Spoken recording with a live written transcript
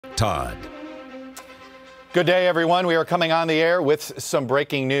Todd. Good day, everyone. We are coming on the air with some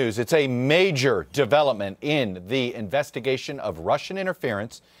breaking news. It's a major development in the investigation of Russian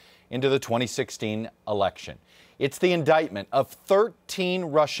interference into the 2016 election. It's the indictment of 13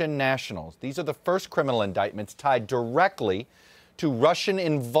 Russian nationals. These are the first criminal indictments tied directly to Russian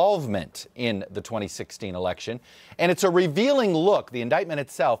involvement in the 2016 election. And it's a revealing look, the indictment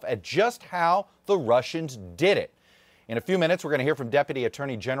itself, at just how the Russians did it. In a few minutes, we're going to hear from Deputy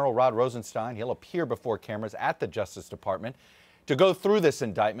Attorney General Rod Rosenstein. He'll appear before cameras at the Justice Department to go through this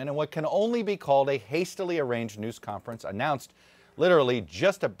indictment in what can only be called a hastily arranged news conference announced literally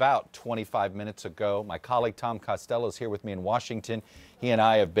just about 25 minutes ago. My colleague Tom Costello is here with me in Washington. He and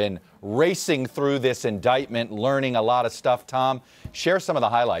I have been racing through this indictment, learning a lot of stuff. Tom, share some of the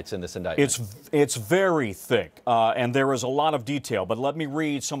highlights in this indictment. It's very thick, and there is a lot of detail, but let me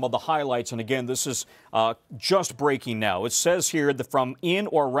read some of the highlights. And again, this is just breaking now. It says here that from in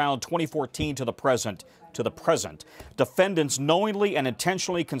or around 2014 to the present, defendants knowingly and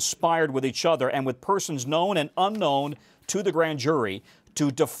intentionally conspired with each other and with persons known and unknown to the grand jury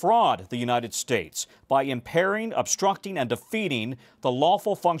to defraud the United States by impairing, obstructing, and defeating the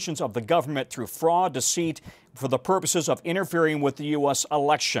lawful functions of the government through fraud, deceit, for the purposes of interfering with the U.S.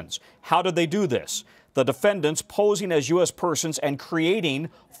 elections. How did they do this? The defendants, posing as U.S. persons and creating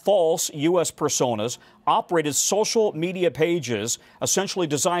false U.S. personas, operated social media pages essentially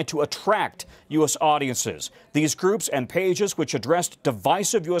designed to attract U.S. audiences. These groups and pages, which addressed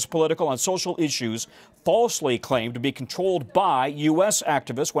divisive U.S. political and social issues, falsely claimed to be controlled by U.S.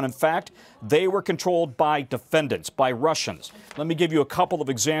 activists when in fact they were controlled by defendants, by Russians. Let me give you a couple of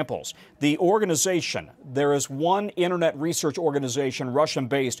examples. The organization, there is one internet research organization,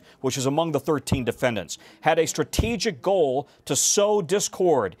 Russian-based, which is among the 13 defendants, had a strategic goal to sow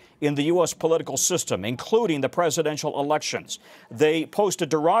discord in the U.S. political system, including the presidential elections. They posted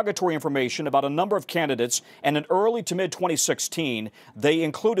derogatory information about a number of candidates, and in early to mid-2016, they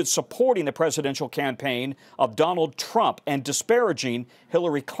included supporting the presidential campaign of Donald Trump and disparaging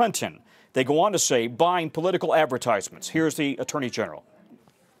Hillary Clinton. They go on to say, buying political advertisements. Here's the Attorney General.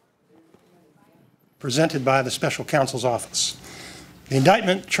 Presented by the Special Counsel's Office. The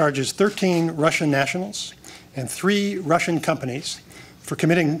indictment charges 13 Russian nationals and 3 Russian companies for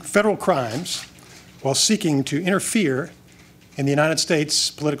committing federal crimes while seeking to interfere in the United States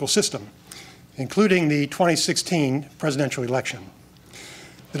political system, including the 2016 presidential election.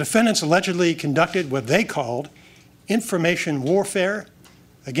 The defendants allegedly conducted what they called information warfare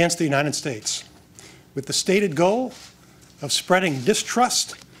against the United States, with the stated goal of spreading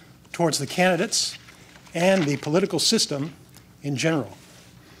distrust towards the candidates and the political system in general.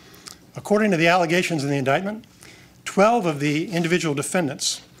 According to the allegations in the indictment, 12 of the individual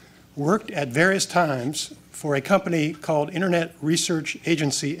defendants worked at various times for a company called Internet Research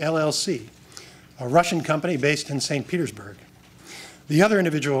Agency, LLC, a Russian company based in St. Petersburg. The other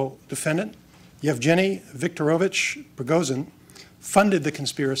individual defendant, Yevgeny Viktorovich Prigozhin, funded the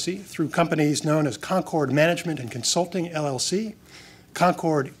conspiracy through companies known as Concord Management and Consulting, LLC,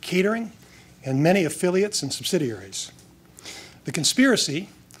 Concord Catering, and many affiliates and subsidiaries. The conspiracy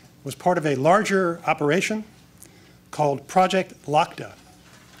was part of a larger operation called Project Lakta.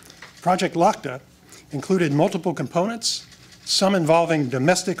 Project Lakta included multiple components, some involving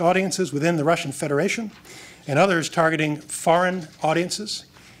domestic audiences within the Russian Federation and others targeting foreign audiences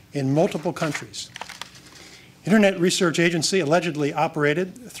in multiple countries. Internet Research Agency allegedly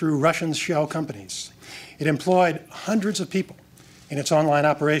operated through Russian shell companies. It employed hundreds of people in its online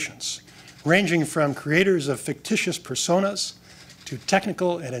operations, ranging from creators of fictitious personas to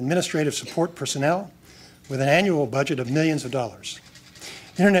technical and administrative support personnel with an annual budget of millions of dollars.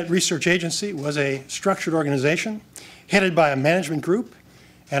 Internet Research Agency was a structured organization headed by a management group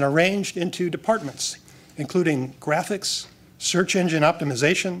and arranged into departments, including graphics, search engine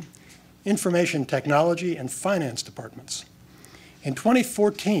optimization, information technology, and finance departments. In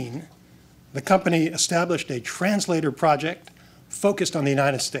 2014, the company established a translator project focused on the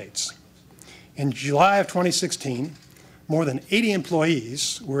United States. In July of 2016, more than 80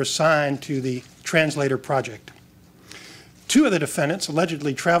 employees were assigned to the translator project. 2 of the defendants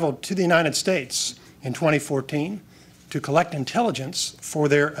allegedly traveled to the United States in 2014 to collect intelligence for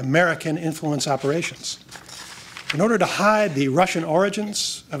their American influence operations. In order to hide the Russian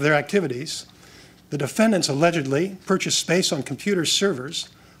origins of their activities, the defendants allegedly purchased space on computer servers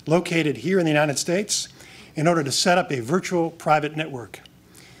located here in the United States in order to set up a virtual private network.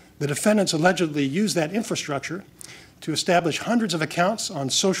 The defendants allegedly used that infrastructure to establish hundreds of accounts on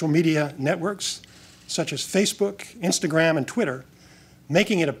social media networks such as Facebook, Instagram, and Twitter,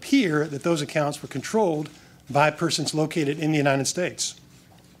 making it appear that those accounts were controlled by persons located in the United States.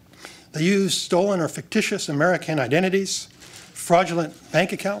 They used stolen or fictitious American identities, fraudulent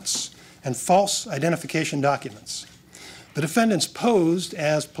bank accounts, and false identification documents. The defendants posed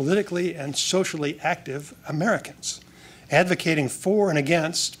as politically and socially active Americans, advocating for and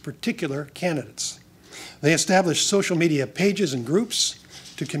against particular candidates. They established social media pages and groups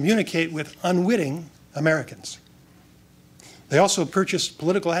to communicate with unwitting Americans. They also purchased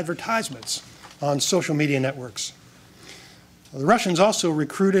political advertisements on social media networks. The Russians also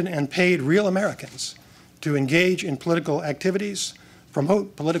recruited and paid real Americans to engage in political activities,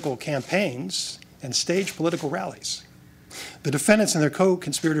 promote political campaigns, and stage political rallies. The defendants and their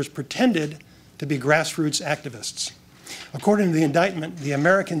co-conspirators pretended to be grassroots activists. According to the indictment, the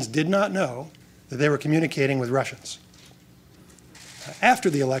Americans did not know that they were communicating with Russians. After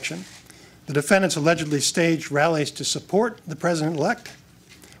the election, the defendants allegedly staged rallies to support the president-elect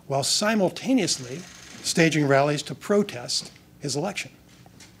while simultaneously staging rallies to protest his election.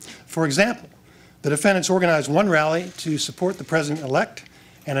 For example, the defendants organized one rally to support the president-elect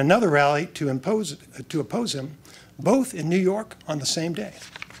and another rally to oppose him, both in New York on the same day.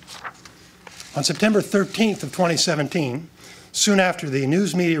 On September 13th of 2017, soon after the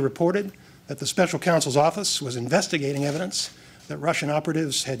news media reported that the special counsel's office was investigating evidence that Russian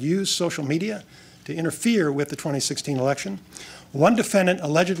operatives had used social media to interfere with the 2016 election, one defendant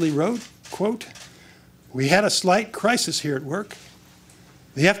allegedly wrote, quote, "We had a slight crisis here at work.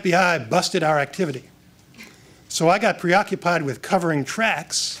 The FBI busted our activity. So I got preoccupied with covering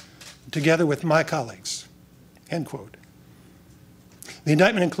tracks together with my colleagues," end quote. The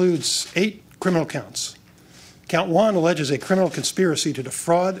indictment includes 8 criminal counts. Count 1 alleges a criminal conspiracy to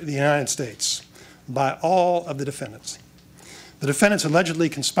defraud the United States by all of the defendants. The defendants allegedly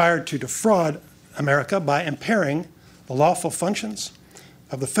conspired to defraud America by impairing the lawful functions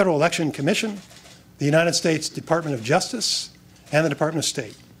of the Federal Election Commission, the United States Department of Justice, and the Department of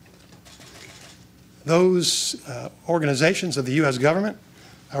State. Those organizations of the U.S. government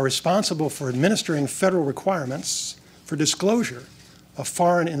are responsible for administering federal requirements for disclosure of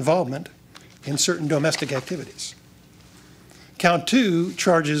foreign involvement in certain domestic activities. Count 2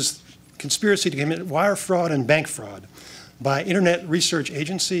 charges conspiracy to commit wire fraud and bank fraud by Internet Research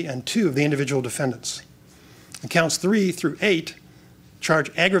Agency and 2 of the individual defendants. And counts 3 through 8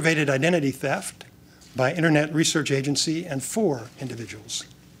 charge aggravated identity theft by Internet Research Agency and 4 individuals.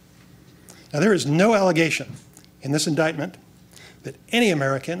 Now, there is no allegation in this indictment that any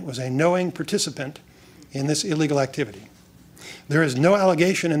American was a knowing participant in this illegal activity. There is no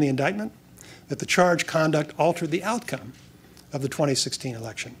allegation in the indictment that the charged conduct altered the outcome of the 2016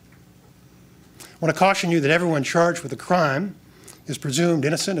 election. I want to caution you that everyone charged with a crime is presumed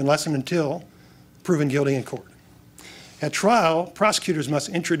innocent unless and until proven guilty in court. At trial, prosecutors must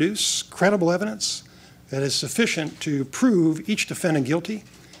introduce credible evidence that is sufficient to prove each defendant guilty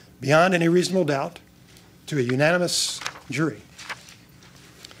beyond any reasonable doubt to a unanimous jury.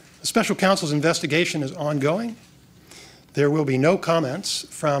 The special counsel's investigation is ongoing. There will be no comments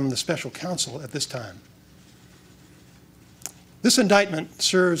from the special counsel at this time. This indictment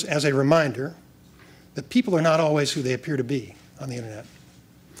serves as a reminder that people are not always who they appear to be on the internet.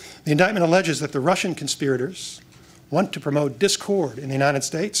 The indictment alleges that the Russian conspirators want to promote discord in the United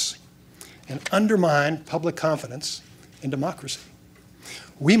States and undermine public confidence in democracy.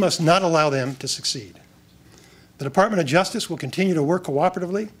 We must not allow them to succeed. The Department of Justice will continue to work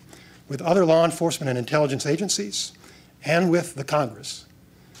cooperatively with other law enforcement and intelligence agencies and with the Congress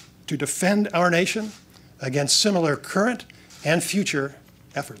to defend our nation against similar current and future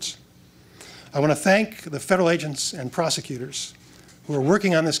efforts. I want to thank the federal agents and prosecutors who are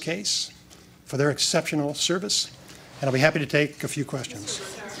working on this case for their exceptional service, and I'll be happy to take a few questions.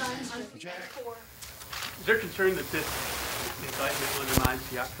 Is there concern that this indictment undermines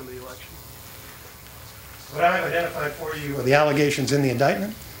the outcome of the election? What I've identified for you are the allegations in the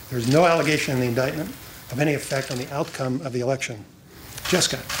indictment. There's no allegation in the indictment of any effect on the outcome of the election.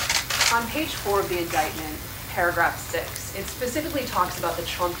 Jessica. On page 4 of the indictment, paragraph 6, it specifically talks about the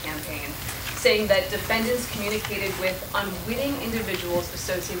Trump campaign, saying that defendants communicated with unwitting individuals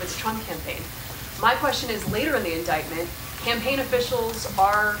associated with the Trump campaign. My question is, later in the indictment, campaign officials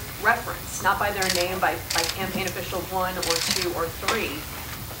are referenced, not by their name, by campaign official 1 or 2 or 3.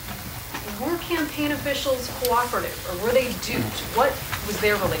 Were campaign officials cooperative, or were they duped? What was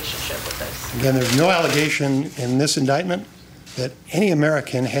their relationship with this? Again, there's no allegation in this indictment that any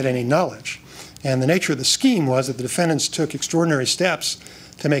American had any knowledge. And the nature of the scheme was that the defendants took extraordinary steps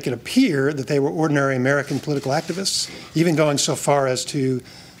to make it appear that they were ordinary American political activists, even going so far as to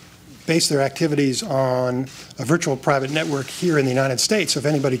base their activities on a virtual private network here in the United States. So if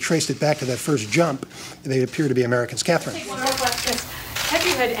anybody traced it back to that first jump, they appear to be Americans. Catherine. Take one more question. Have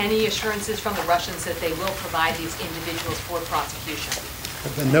you had any assurances from the Russians that they will provide these individuals for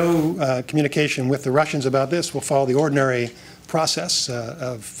prosecution? No communication with the Russians about this. Will follow the ordinary process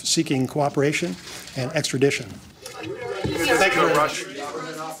of seeking cooperation and extradition. Thank you very much.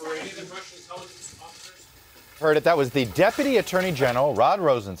 Heard it. That was the Deputy Attorney General, Rod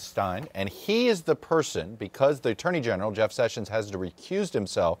Rosenstein, and he is the person, because the Attorney General, Jeff Sessions, has to recuse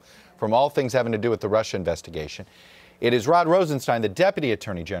himself from all things having to do with the Russia investigation. It is Rod Rosenstein, the Deputy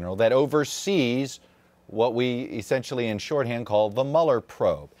Attorney General, that oversees what we essentially in shorthand call the Mueller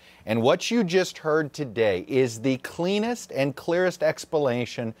probe. And what you just heard today is the cleanest and clearest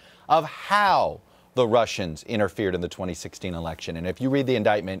explanation of how the Russians interfered in the 2016 election. And if you read the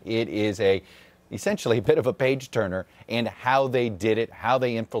indictment, it is essentially a bit of a page turner in how they did it, how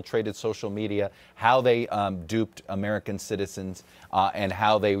they infiltrated social media, how they duped American citizens, and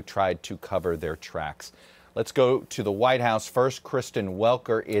how they tried to cover their tracks. Let's go to the White House first. Kristen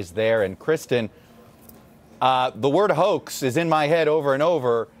Welker is there. And Kristen, the word hoax is in my head over and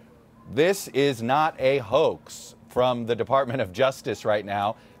over. This is not a hoax from the Department of Justice right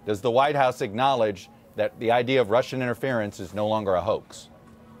now. Does the White House acknowledge that the idea of Russian interference is no longer a hoax?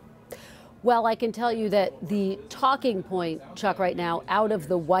 Well, I can tell you that the talking point, Chuck, right now out of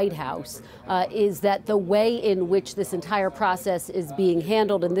the White House is that the way in which this entire process is being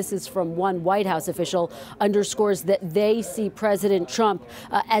handled, and this is from one White House official, underscores that they see President Trump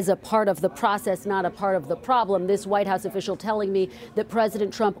as a part of the process, not a part of the problem. This White House official telling me that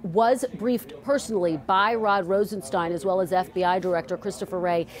President Trump was briefed personally by Rod Rosenstein as well as FBI Director Christopher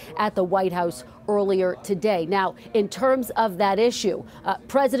Wray at the White House earlier today. Now, in terms of that issue,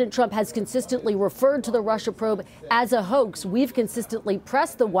 President Trump has consistently referred to the Russia probe as a hoax. We've consistently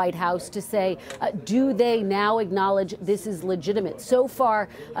pressed the White House to say, do they now acknowledge this is legitimate? So far,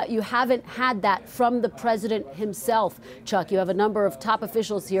 you haven't had that from the president himself, Chuck. You have a number of top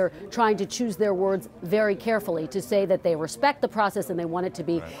officials here trying to choose their words very carefully to say that they respect the process and they want it to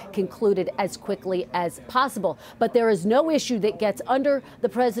be concluded as quickly as possible. But there is no issue that gets under the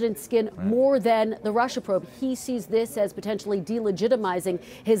president's skin more than the Russia probe. He sees this as potentially delegitimizing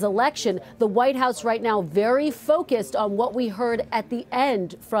his election. The White House right now very focused on what we heard at the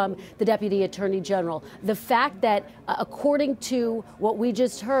end from the Deputy Attorney General. The fact that, according to what we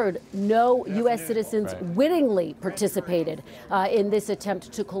just heard, no U.S. citizens wittingly participated in this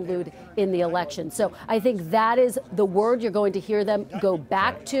attempt to collude in the election. So I think that is the word you're going to hear them go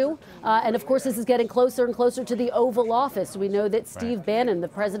back to. And of course, this is getting closer and closer to the Oval Office. We know that Steve Bannon, the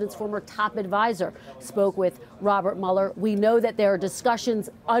president's former top advisor, spoke with Robert Mueller. We know that there are discussions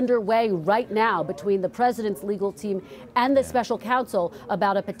underway right now between the president's legal team and the special counsel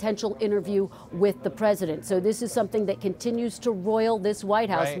about a potential interview with the president. So this is something that continues to roil this White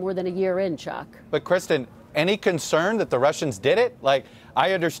House more than a year in, Chuck. But Kristen, any concern that the Russians did it? Like,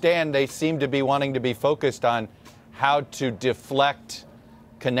 I understand they seem to be wanting to be focused on how to deflect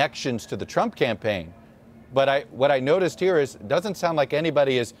connections to the Trump campaign. But what I noticed here is it doesn't sound like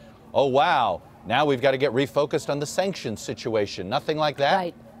anybody is, oh, wow, now we've got to get refocused on the sanctions situation. Nothing like that?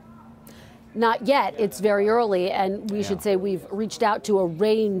 Right. Not yet. It's very early, and we should say we've reached out to a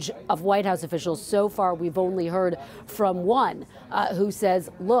range of White House officials. So far, we've only heard from one who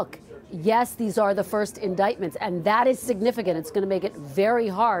says, look, yes, these are the first indictments, and that is significant. It's going to make it very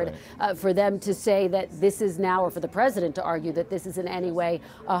hard for them to say that this is now, or for the president to argue that this is in any way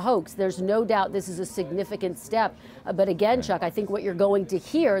a hoax. There's no doubt this is a significant step. But again, Chuck, I think what you're going to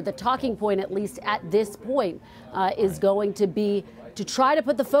hear, the talking point, at least at this point, is going to be to try to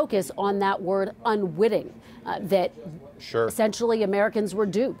put the focus on that word unwitting, that essentially Americans were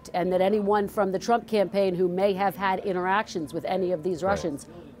duped, and that anyone from the Trump campaign who may have had interactions with any of these Russians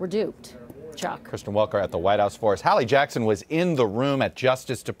were duped. Chuck. Kristen Welker at the White House for us. Hallie Jackson was in the room at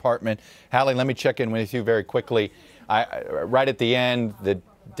Justice Department. Hallie, let me check in with you very quickly. Right at the end, the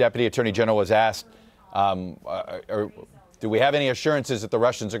Deputy Attorney General was asked, do we have any assurances that the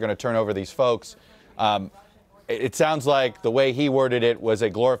Russians are going to turn over these folks? It sounds like the way he worded it was a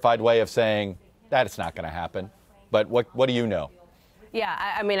glorified way of saying that it's not going to happen. But what do you know?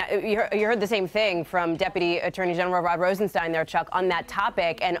 Yeah, I mean, you heard the same thing from Deputy Attorney General Rod Rosenstein there, Chuck, on that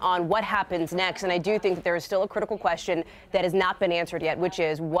topic and on what happens next. And I do think that there is still a critical question that has not been answered yet, which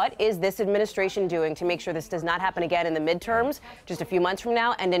is what is this administration doing to make sure this does not happen again in the midterms just a few months from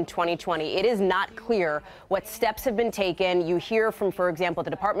now and in 2020? It is not clear what steps have been taken. You hear from, for example,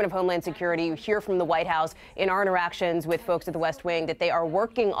 the Department of Homeland Security. You hear from the White House in our interactions with folks at the West Wing that they are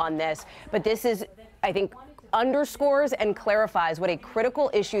working on this. But this is, I think, underscores and clarifies what a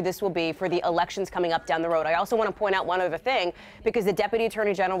critical issue this will be for the elections coming up down the road. I also want to point out one other thing, because the Deputy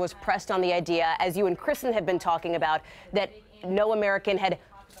Attorney General was pressed on the idea, as you and Kristen have been talking about, that no American had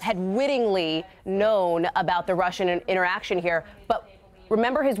wittingly known about the Russian interaction here. But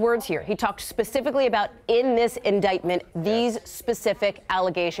remember his words here. He talked specifically about, in this indictment, these specific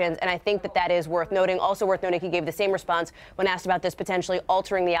allegations. And I think that is worth noting. Also worth noting, he gave the same response when asked about this potentially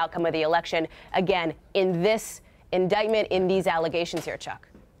altering the outcome of the election. Again, in this indictment, in these allegations here, Chuck.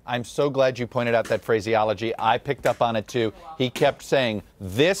 I'm so glad you pointed out that phraseology. I picked up on it, too. He kept saying,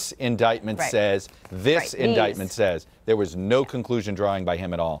 this indictment says, this indictment says. There was no conclusion drawing by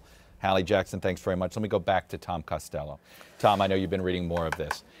him at all. Hallie Jackson, thanks very much. Let me go back to Tom Costello. Tom, I know you've been reading more of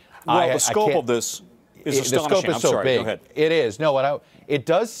this. Well, the scope of this is astonishing. The scope is so big. Go ahead. It is. No, it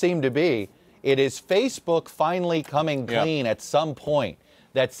does seem to be. It is Facebook finally coming clean at some point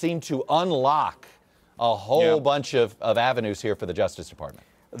that seemed to unlock a whole bunch of avenues here for the Justice Department.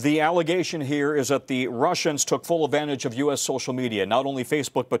 The allegation here is that the Russians took full advantage of U.S. social media, not only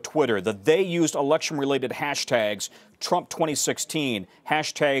Facebook but Twitter, that they used election-related hashtags, Trump 2016,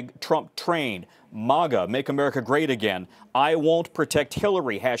 hashtag Trump train, MAGA, Make America Great Again, I Won't Protect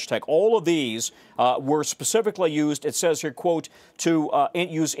Hillary, hashtag. All of these were specifically used, it says here, quote, to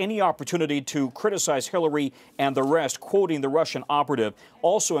use any opportunity to criticize Hillary and the rest, quoting the Russian operative,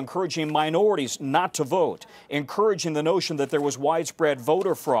 also encouraging minorities not to vote, encouraging the notion that there was widespread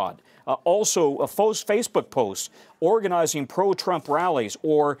voter fraud. Also, Facebook posts organizing pro-Trump rallies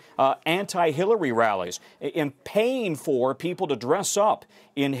or anti-Hillary rallies, and paying for people to dress up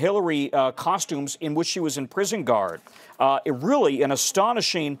in Hillary costumes in which she was in prison guard. Really an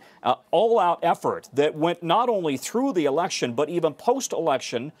astonishing all-out effort that went not only through the election, but even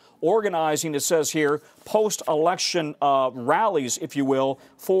post-election, organizing, it says here, post-election rallies, if you will,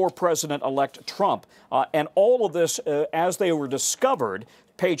 for President-elect Trump. And all of this, as they were discovered,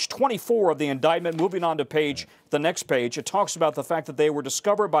 page 24 of the indictment, moving on to the next page, it talks about the fact that they were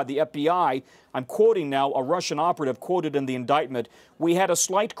discovered by the FBI. I'm quoting now a Russian operative quoted in the indictment. We had a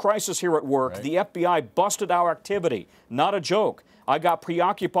slight crisis here at work. The FBI busted our activity. Not a joke. I got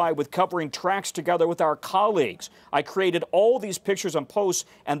preoccupied with covering tracks together with our colleagues. I created all these pictures and posts,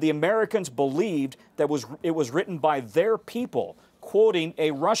 and the Americans believed that it was written by their people. Quoting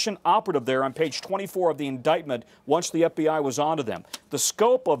a Russian operative there on page 24 of the indictment once the FBI was onto them. The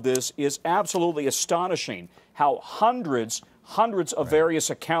scope of this is absolutely astonishing, how hundreds of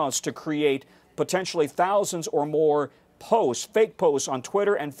various accounts to create potentially thousands or more posts, fake posts on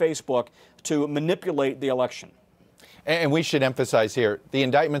Twitter and Facebook to manipulate the election. And we should emphasize here, the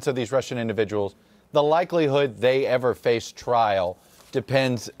indictments of these Russian individuals, the likelihood they ever face trial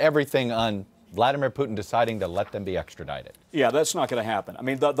depends everything on Vladimir Putin deciding to let them be extradited. Yeah, that's not going to happen. I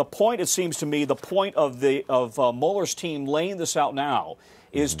mean, the point, it seems to me, the point of Mueller's team laying this out now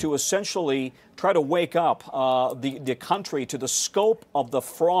is to essentially try to wake up the country to the scope of the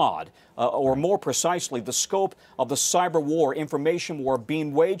fraud, or more precisely, the scope of the cyber war, information war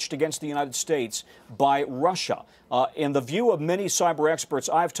being waged against the United States by Russia. In the view of many cyber experts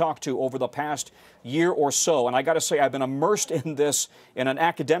I've talked to over the past year or so, and I got to say I've been immersed in this in an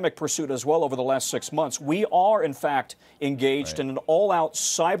academic pursuit as well over the last 6 months, we are in fact engaged in an all-out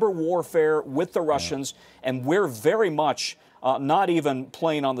cyber warfare with the Russians, and we're very much not even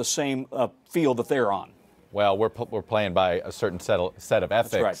playing on the same field that they're on. Well, we're playing by a certain set of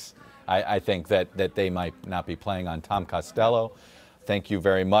ethics. That's right. I think that they might not be playing on. Tom Costello, thank you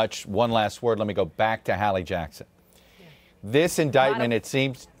very much. One last word. Let me go back to Hallie Jackson. This indictment, it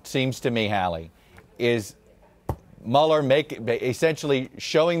seems to me, Hallie, is Mueller essentially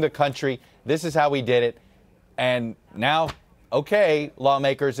showing the country this is how we did it, and now, okay,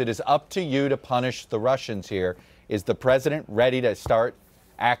 lawmakers, it is up to you to punish the Russians here. Is the president ready to start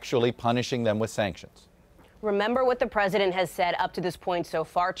actually punishing them with sanctions? Remember what the president has said up to this point so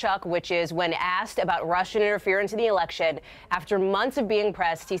far, Chuck, which is when asked about Russian interference in the election, after months of being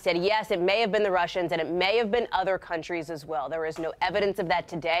pressed, he said, yes, it may have been the Russians and it may have been other countries as well. There is no evidence of that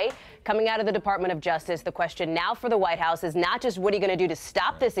today. Coming out of the Department of Justice, the question now for the White House is not just what are you going to do to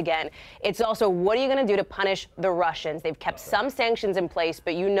stop this again, it's also what are you going to do to punish the Russians? They've kept some sanctions in place,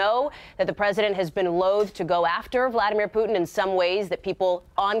 but you know that the president has been loath to go after Vladimir Putin in some ways that people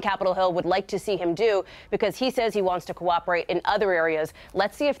on Capitol Hill would like to see him do, because he says he wants to cooperate in other areas.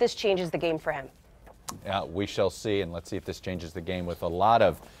 Let's see if this changes the game for him. Yeah, we shall see, and let's see if this changes the game with a lot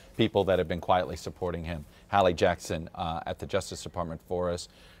of people that have been quietly supporting him. Hallie Jackson at the Justice Department for us.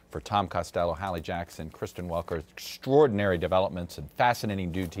 For Tom Costello, Hallie Jackson, Kristen Welker, extraordinary developments and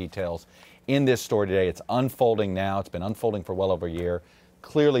fascinating new details in this story today. It's unfolding now. It's been unfolding for well over a year,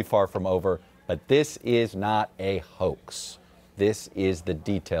 clearly far from over, but this is not a hoax. This is the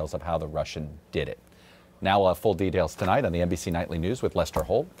details of how the Russian did it. Now we'll have full details tonight on the NBC Nightly News with Lester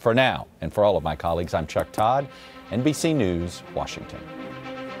Holt. For now, and for all of my colleagues, I'm Chuck Todd, NBC News, Washington.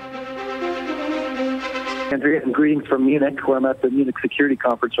 Andrea, and greetings from Munich, where I'm at the Munich Security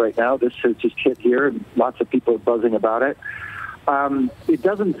Conference right now. This has just hit here, and lots of people are buzzing about it. It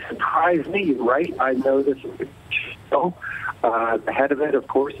doesn't surprise me, right? I know this is a show. The head of it, of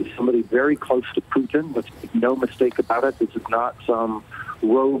course, is somebody very close to Putin. Let's make no mistake about it. This is not some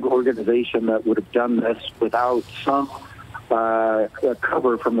rogue organization that would have done this without some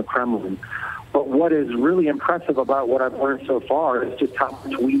cover from the Kremlin. But what is really impressive about what I've learned so far is just how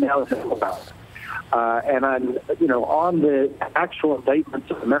much we now know about it. And I'm, on the actual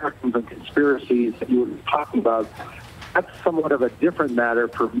indictments of Americans and conspiracies that you were talking about, that's somewhat of a different matter.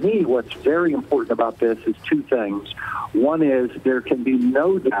 For me, what's very important about this is two things. One is there can be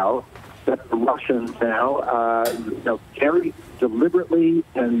no doubt that the Russians now, very deliberately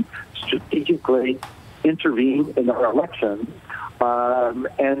and strategically intervene in our election.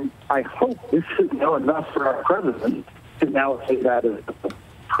 And I hope this is now enough for our president to now say that is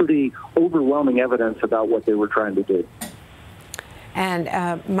pretty overwhelming evidence about what they were trying to do. And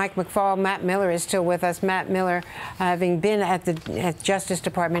Mike McFaul, Matt Miller is still with us. Matt Miller, having been at the Justice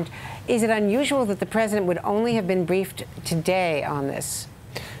Department, is it unusual that the president would only have been briefed today on this?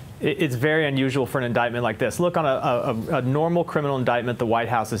 It's very unusual for an indictment like this. Look, on a normal criminal indictment, the White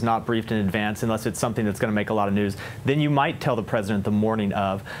House is not briefed in advance unless it's something that's going to make a lot of news. Then you might tell the president the morning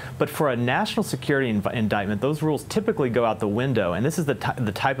of. But for a national security indictment, those rules typically go out the window. And this is the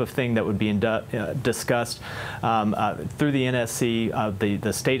type of thing that would be discussed through the NSC.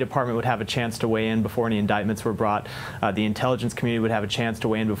 The State Department would have a chance to weigh in before any indictments were brought. The intelligence community would have a chance to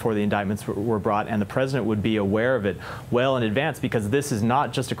weigh in before the indictments were brought. And the president would be aware of it well in advance, because this is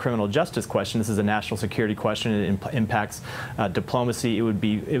not just a criminal justice question. This is a national security question. It impacts diplomacy. It would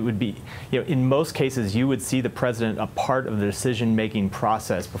be, in most cases, you would see the president a part of the decision-making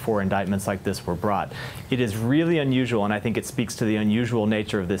process before indictments like this were brought. It is really unusual, and I think it speaks to the unusual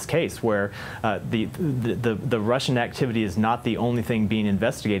nature of this case, where the Russian activity is not the only thing being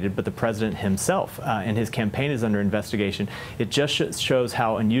investigated, but the president himself and his campaign is under investigation. It just shows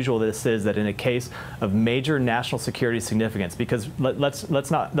how unusual this is, that in a case of major national security significance, because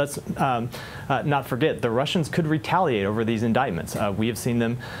let's not forget, the Russians could retaliate over these indictments. We have seen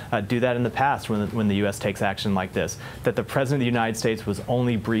them do that in the past when the U.S. takes action like this. That the President of the United States was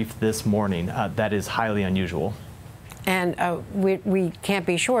only briefed this morning, that is highly unusual. And we can't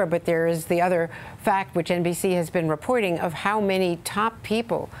be sure, but there is the other fact, which NBC has been reporting, of how many top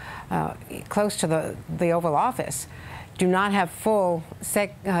people close to the Oval Office do not have full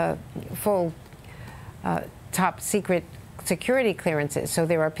top secret security clearances. So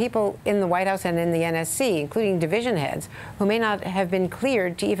there are people in the White House and in the NSC, including division heads, who may not have been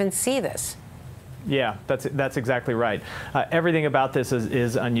cleared to even see this. Yeah, that's exactly right. Everything about this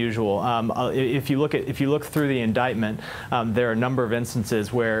is unusual. If you look through the indictment, there are a number of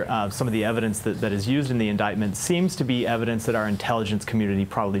instances where some of the evidence that is used in the indictment seems to be evidence that our intelligence community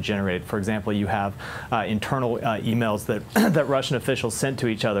probably generated. For example, you have internal emails that Russian officials sent to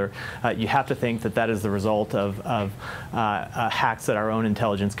each other. You have to think that is the result of hacks that our own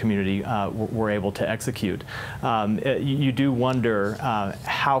intelligence community were able to execute. You do wonder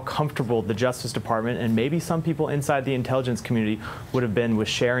how comfortable the Justice Department and maybe some people inside the intelligence community would have been with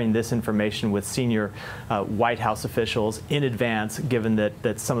sharing this information with senior White House officials in advance, given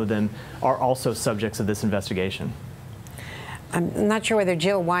that some of them are also subjects of this investigation. I'm not sure whether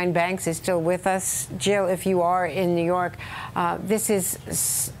Jill Wine-Banks is still with us. Jill, if you are in New York, this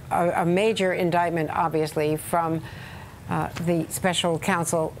is a major indictment, obviously, from the special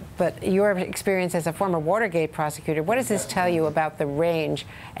counsel, but your experience as a former Watergate prosecutor, what does this tell you about the range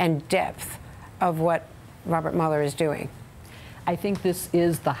and depth of what Robert Mueller is doing? I think this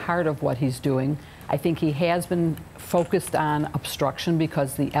is the heart of what he's doing. I think he has been focused on obstruction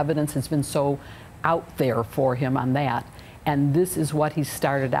because the evidence has been so out there for him on that. And this is what he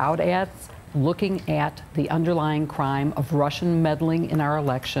started out at, looking at the underlying crime of Russian meddling in our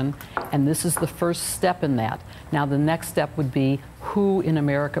election. And this is the first step in that. Now, the next step would be who in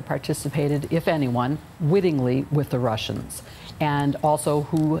America participated, if anyone, wittingly with the Russians. And also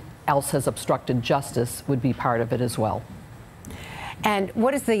who else has obstructed justice would be part of it as well. And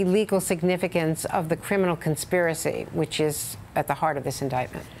what is the legal significance of the criminal conspiracy, which is at the heart of this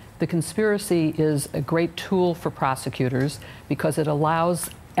indictment? The conspiracy is a great tool for prosecutors because it allows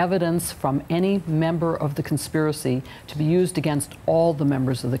evidence from any member of the conspiracy to be used against all the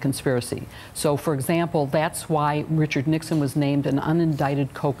members of the conspiracy. So, for example, that's why Richard Nixon was named an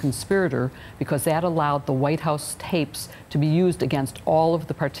unindicted co-conspirator, because that allowed the White House tapes to be used against all of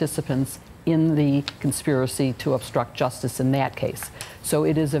the participants in the conspiracy to obstruct justice in that case. So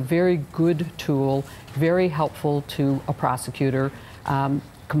it is a very good tool, very helpful to a prosecutor,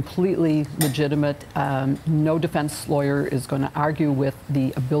 completely legitimate. No defense lawyer is going to argue with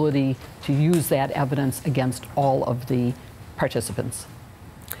the ability to use that evidence against all of the participants.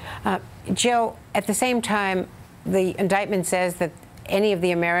 Jill, at the same time, the indictment says that any of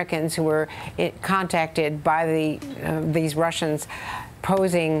the Americans who were contacted by these Russians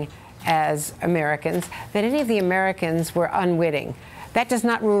posing as Americans, that any of the Americans were unwitting. That does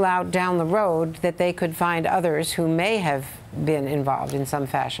not rule out down the road that they could find others who may have been involved in some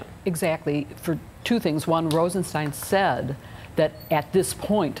fashion. Exactly. For two things. One, Rosenstein said that at this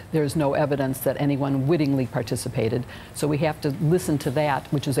point there's no evidence that anyone wittingly participated. So we have to listen to that,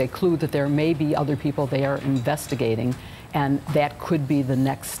 which is a clue that there may be other people they are investigating, and that could be the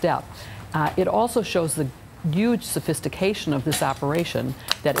next step. It also shows the huge sophistication of this operation,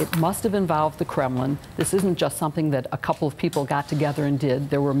 that it must have involved the Kremlin. This isn't just something that a couple of people got together and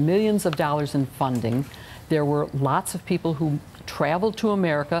did. There were millions of dollars in funding. There were lots of people who traveled to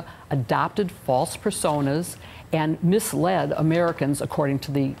America, adopted false personas, and misled Americans, according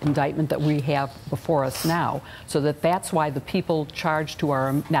to the indictment that we have before us now. So that's why the people charged to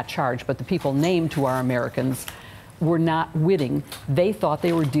our, not charged, but the people named to our Americans were not witting. They thought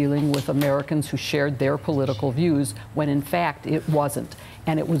they were dealing with Americans who shared their political views, when in fact it wasn't.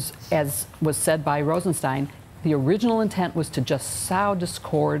 And it was, as was said by Rosenstein, the original intent was to just sow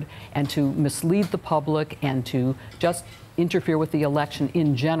discord and to mislead the public and to just interfere with the election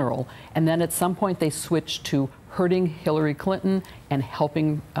in general. And then at some point they switched to hurting Hillary Clinton and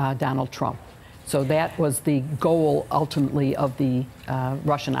helping Donald Trump. So that was the goal ultimately of the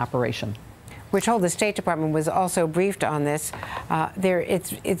Russian operation. We're told the State Department was also briefed on this.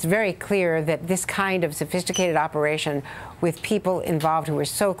 It's very clear that this kind of sophisticated operation with people involved who were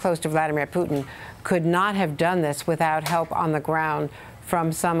so close to Vladimir Putin could not have done this without help on the ground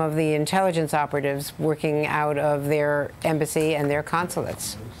from some of the intelligence operatives working out of their embassy and their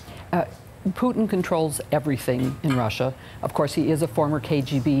consulates. Putin controls everything in Russia. Of course, he is a former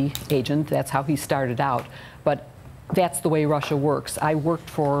KGB agent. That's how he started out. But that's the way Russia works. I worked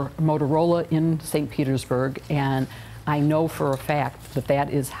for Motorola in St. Petersburg, and I know for a fact that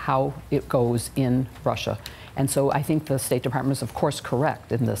that is how it goes in Russia. And so I think the State Department is, of course,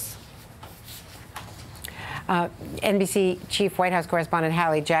 correct in this. NBC Chief White House Correspondent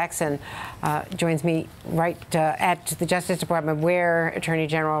Hallie Jackson joins me right at the Justice Department, where Attorney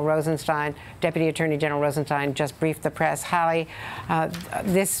General Rosenstein, Deputy Attorney General Rosenstein, just briefed the press. Hallie,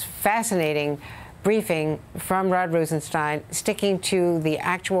 this fascinating briefing from Rod Rosenstein, sticking to the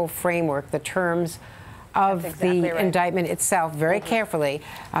actual framework, the terms of the indictment itself very carefully,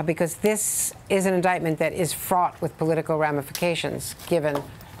 because this is an indictment that is fraught with political ramifications, given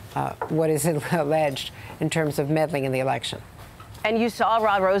what is alleged in terms of meddling in the election. And you saw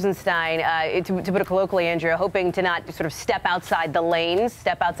Rod Rosenstein, to put it colloquially, Andrea, hoping to not sort of step outside the lanes,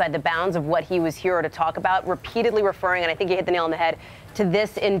 step outside the bounds of what he was here to talk about, repeatedly referring, and I think you hit the nail on the head, to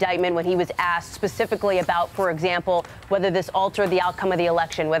this indictment when he was asked specifically about, for example, whether this altered the outcome of the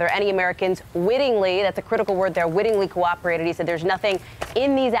election, whether any Americans wittingly, that's a critical word there, wittingly cooperated. He said there's nothing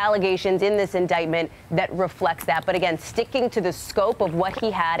in these allegations, in this indictment, that reflects that. But again, sticking to the scope of what he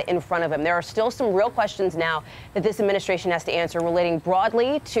had in front of him. There are still some real questions now that this administration has to answer relating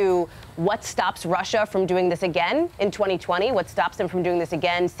broadly to what stops Russia from doing this again in 2020, what stops them from doing this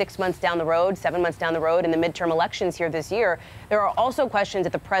again 6 months down the road, 7 months down the road in the midterm elections here this year. There are also questions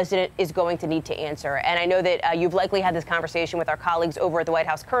that the president is going to need to answer. And I know that you've likely had this conversation with our colleagues over at the White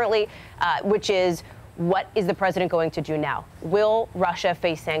House currently, which is, what is the president going to do now? Will Russia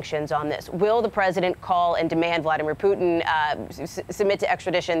face sanctions on this? Will the president call and demand Vladimir Putin submit to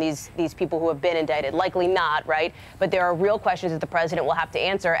extradition these people who have been indicted? Likely not, right? But there are real questions that the president will have to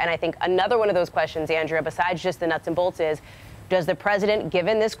answer. And I think another one of those questions, Andrea, besides just the nuts and bolts, is, does the president,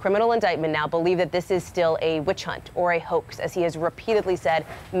 given this criminal indictment now, believe that this is still a witch hunt or a hoax, as he has repeatedly said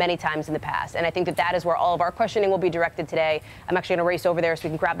many times in the past? And I think that that is where all of our questioning will be directed today. I'm actually going to race over there so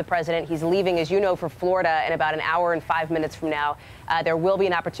we can grab the president. He's leaving, as you know, for Florida in about an hour and 5 minutes from now. There will be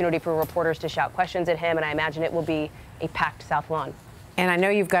an opportunity for reporters to shout questions at him, and I imagine it will be a packed South Lawn. And I know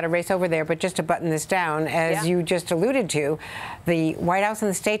you've got to race over there, but just to button this down, as you just alluded to, the White House and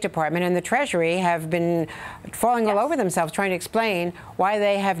the State Department and the Treasury have been falling all over themselves trying to explain why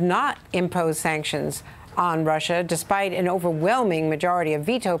they have not imposed sanctions on Russia, despite an overwhelming majority, a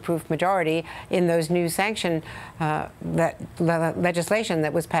veto-proof majority, in those new sanction legislation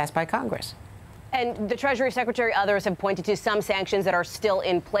that was passed by Congress. And the Treasury Secretary, others have pointed to some sanctions that are still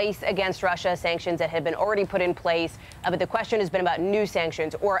in place against Russia, sanctions that had been already put in place. But the question has been about new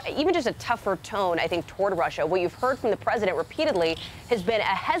sanctions or even just a tougher tone, I think, toward Russia. What you've heard from the president repeatedly has been a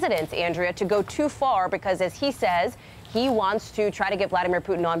hesitance, Andrea, to go too far because, as he says, he wants to try to get Vladimir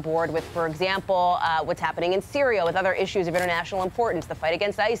Putin on board with, for example, what's happening in Syria, with other issues of international importance, the fight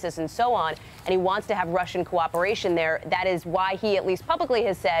against ISIS and so on. And he wants to have Russian cooperation there. That is why he, at least publicly,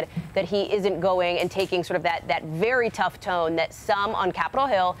 has said that he isn't going and taking sort of that very tough tone that some on Capitol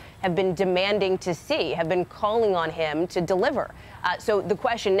Hill have been demanding to see, have been calling on him to deliver. So the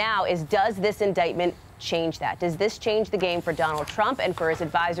question now is, does this indictment change that? Does this change the game for Donald Trump and for his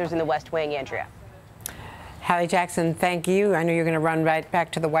advisors in the West Wing, Andrea? Hallie Jackson, thank you. I know you're going to run right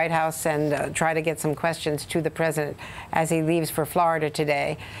back to the White House and try to get some questions to the president as he leaves for Florida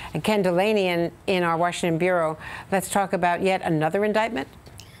today. And Ken Delaney in our Washington bureau, let's talk about yet another indictment.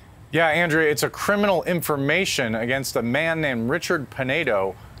 Yeah, Andrea, it's a criminal information against a man named Richard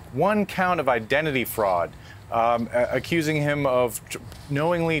Pinedo, one count of identity fraud, accusing him of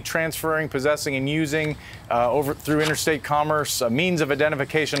knowingly transferring, possessing, and using through interstate commerce a means of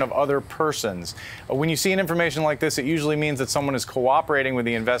identification of other persons. When you see an information like this, it usually means that someone is cooperating with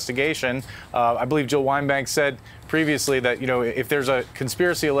the investigation. I believe Jill Wine-Banks said previously that, if there's a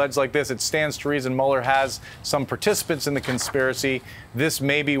conspiracy alleged like this, it stands to reason Mueller has some participants in the conspiracy. This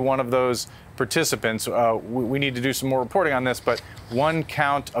may be one of those participants. We need to do some more reporting on this, but one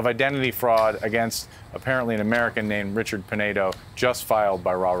count of identity fraud against apparently an American named Richard Pinedo, just filed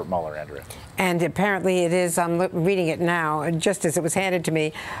by Robert Mueller, Andrea. And apparently it is, I'm reading it now, just as it was handed to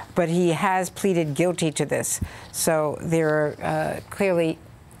me, but he has pleaded guilty to this. So there are clearly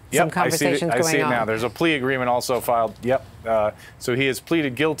some conversations going on. I see it now. There's a plea agreement also filed. Yep. So he has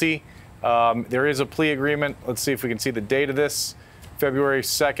pleaded guilty. There is a plea agreement. Let's see if we can see the date of this. February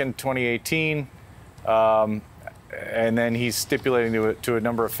 2nd, 2018. And then he's stipulating to a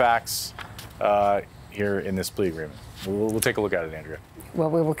number of facts here in this plea agreement. We'll take a look at it, Andrea. Well,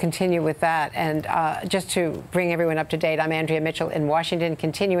 we will continue with that. And just to bring everyone up to date, I'm Andrea Mitchell in Washington.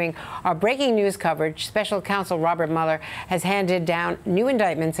 Continuing our breaking news coverage, Special Counsel Robert Mueller has handed down new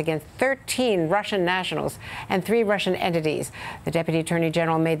indictments against 13 Russian nationals and 3 Russian entities. The Deputy Attorney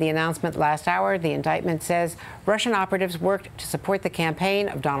General made the announcement last hour. The indictment says Russian operatives worked to support the campaign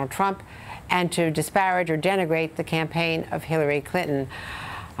of Donald Trump and to disparage or denigrate the campaign of Hillary Clinton.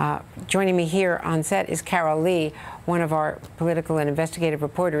 Joining me here on set is Carol Lee, one of our political and investigative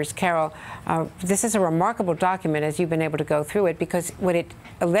reporters. Carol, this is a remarkable document as you've been able to go through it, because what it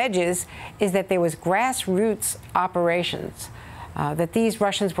alleges is that there was grassroots operations, that these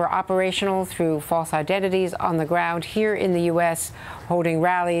Russians were operational through false identities on the ground here in the U.S., holding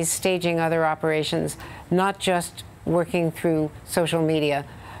rallies, staging other operations, not just working through social media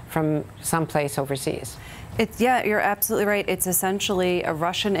from someplace overseas. Yeah, you're absolutely right. It's essentially a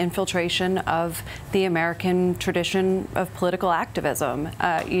Russian infiltration of the American tradition of political activism.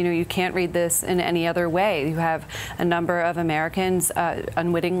 You can't read this in any other way. You have a number of Americans,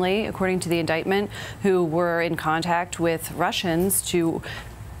 unwittingly, according to the indictment, who were in contact with Russians to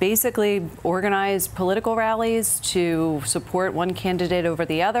basically organize political rallies to support one candidate over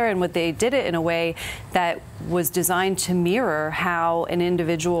the other, and what they did it in a way that was designed to mirror how an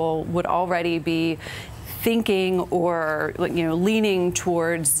individual would already be thinking or leaning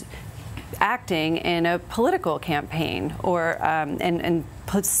towards acting in a political campaign or and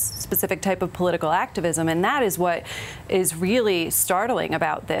specific type of political activism. And that is what is really startling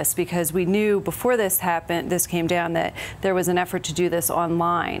about this, because we knew before this happened, this came down, that there was an effort to do this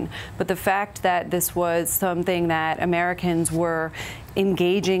online. But the fact that this was something that Americans were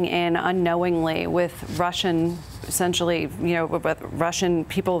engaging in unknowingly with Russian, essentially, with Russian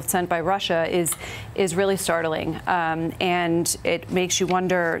people sent by Russia is really startling. And it makes you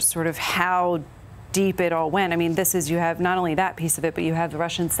wonder sort of how deep it all went. I mean, you have not only that piece of it, but you have the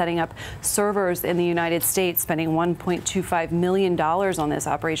Russians setting up servers in the United States, spending $1.25 million on this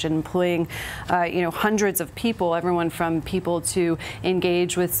operation, employing, hundreds of people, everyone from people to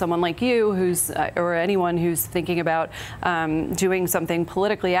engage with someone like you, or anyone who's thinking about doing something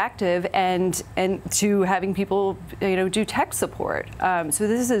politically active, and to having people, do tech support. So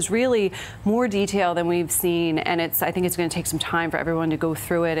this is really more detail than we've seen, and I think it's going to take some time for everyone to go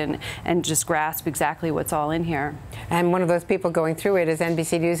through it and just grasp exactly what's all in here. And one of those people going through it is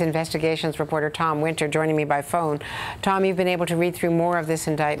NBC News investigations reporter Tom Winter, joining me by phone. Tom, you've been able to read through more of this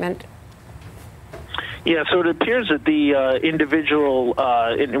indictment? Yeah, so it appears that the individual,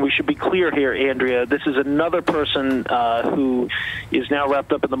 and we should be clear here, Andrea, this is another person who is now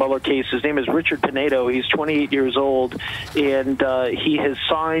wrapped up in the Mueller case. His name is Richard Pinedo. He's 28 years old, and he has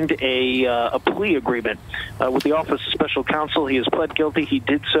signed a plea agreement with the Office of Special Counsel. He has pled guilty. He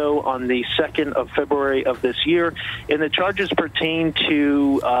did so on the 2nd of February of this year, and the charges pertain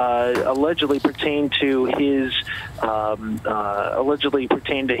to, allegedly pertain to his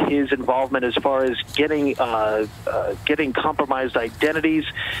involvement as far as getting compromised identities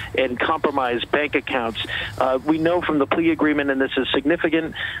and compromised bank accounts. We know from the plea agreement, and this is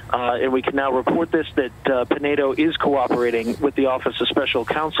significant, and we can now report this, that Pinedo is cooperating with the Office of Special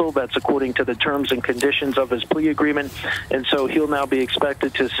Counsel. That's according to the terms and conditions of his plea agreement, and so he'll now be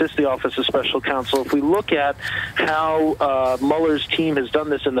expected to assist the Office of Special Counsel. If we look at how Mueller's team has done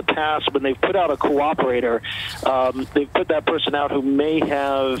this in the past, when they've put out a cooperator, they've put that person out who may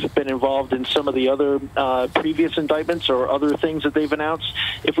have been involved in some of the other previous indictments or other things that they've announced.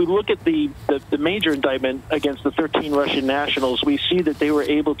 If we look at the major indictment against the 13 Russian nationals, we see that they were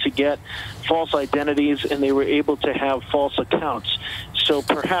able to get false identities and they were able to have false accounts. So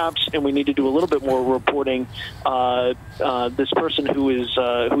perhaps, and we need to do a little bit more reporting, this person who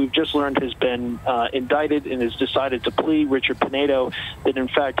we've just learned has been indicted and has decided to plea, Richard Pinedo, that in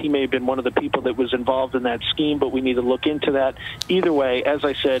fact he may have been one of the people that was involved in that scheme, but we need to look into that. Either way, as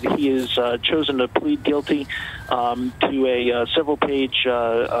I said, he has chosen to plead guilty to a several-page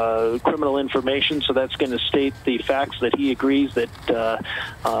criminal information, so that's going to state the facts that he agrees that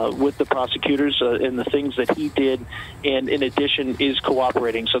with the prosecutors and the things that he did, and in addition is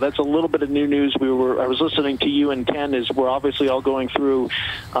cooperating. So that's a little bit of new news. I was listening to you and Ken as we're obviously all going through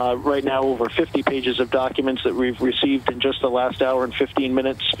right now over 50 pages of documents that we've received in just the last hour and 15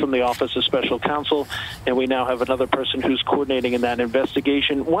 minutes from the Office of Special Counsel, and we now have another person who's coordinating in that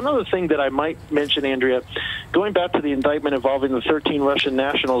investigation. One other thing that I might mention, Andrea, going back to the indictment involving the 13 Russian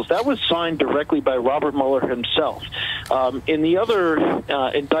nationals, that was signed directly by Robert Mueller himself. In the other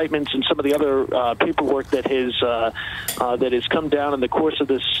indictments and some of the other paperwork that has come down in the course of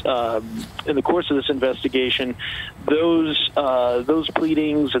this investigation, those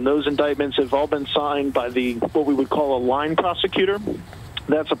pleadings and those indictments have all been signed by what we would call a line prosecutor.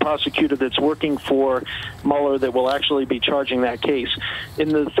 That's a prosecutor that's working for Mueller that will actually be charging that case. In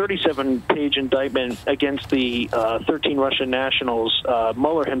the 37-page indictment against the 13 Russian nationals,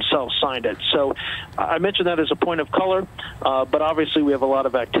 Mueller himself signed it. So I mentioned that as a point of color, but obviously we have a lot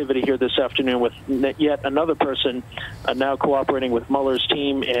of activity here this afternoon with yet another person now cooperating with Mueller's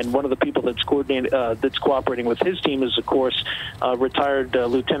team, and one of the people that's cooperating with his team is, of course, retired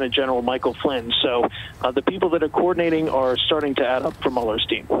Lieutenant General Michael Flynn. So the people that are coordinating are starting to add up for Mueller's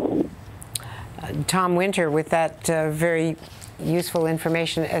team. Tom Winter with that very useful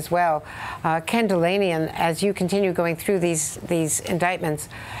information as well. Ken Delanian, as you continue going through these indictments,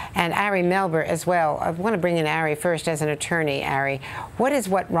 and Ari Melber as well. I want to bring in Ari first as an attorney. Ari, what is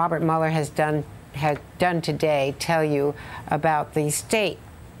what Robert Mueller has done today tell you about the state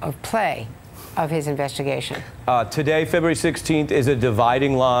of play of his investigation? Today, February 16th, is a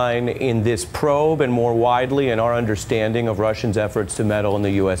dividing line in this probe and more widely in our understanding of Russians' efforts to meddle in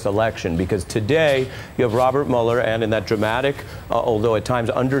the U.S. election. Because today, you have Robert Mueller, and in that dramatic, although at times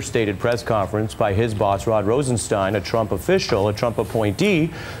understated press conference by his boss, Rod Rosenstein, a Trump official, a Trump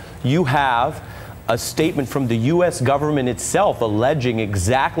appointee, you have a statement from the U.S. government itself alleging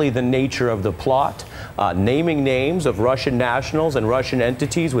exactly the nature of the plot, naming names of Russian nationals and Russian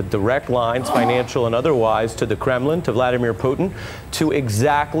entities with direct lines, financial and otherwise, to the Kremlin, to Vladimir Putin, to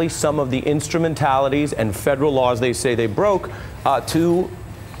exactly some of the instrumentalities and federal laws they say they broke to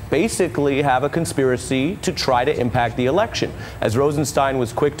basically have a conspiracy to try to impact the election. As Rosenstein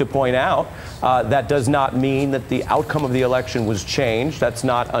was quick to point out, that does not mean that the outcome of the election was changed. That's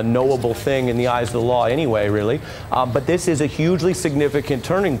not a knowable thing in the eyes of the law anyway, really. But this is a hugely significant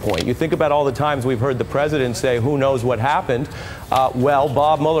turning point. You think about all the times we've heard the president say, who knows what happened? Well,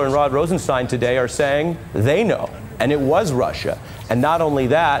 Bob Mueller and Rod Rosenstein today are saying they know, and it was Russia. And not only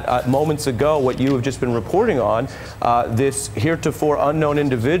that, moments ago, what you have just been reporting on, this heretofore unknown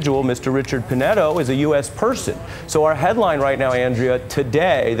individual, Mr. Richard Pinedo, is a U.S. person. So our headline right now, Andrea,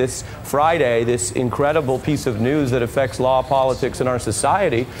 today, this Friday, this incredible piece of news that affects law, politics, and our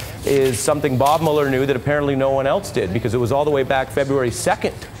society is something Bob Mueller knew that apparently no one else did, because it was all the way back February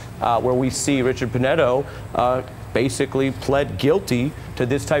 2nd, where we see Richard Pinedo basically pled guilty to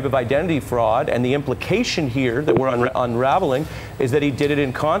this type of identity fraud, and the implication here that we're unraveling is that he did it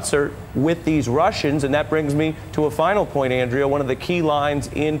in concert with these Russians. And that brings me to a final point, Andrea. One of the key lines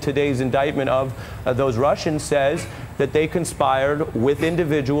in today's indictment of those Russians says that they conspired with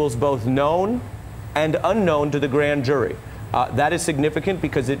individuals both known and unknown to the grand jury. That is significant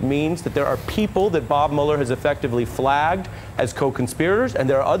because it means that there are people that Bob Mueller has effectively flagged as co-conspirators, and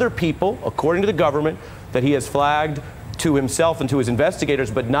there are other people, according to the government, that he has flagged to himself and to his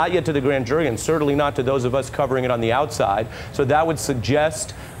investigators, but not yet to the grand jury, and certainly not to those of us covering it on the outside. So that would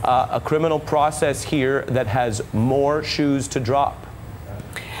suggest a criminal process here that has more shoes to drop.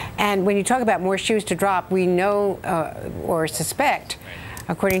 And when you talk about more shoes to drop, we know or suspect,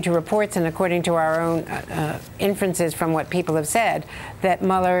 according to reports and according to our own inferences from what people have said, that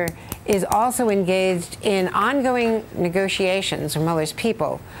Mueller is also engaged in ongoing negotiations, or Mueller's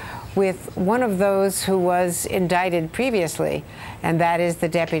people, with one of those who was indicted previously, and that is the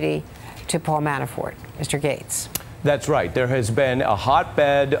deputy to Paul Manafort, Mr. Gates. That's right. There has been a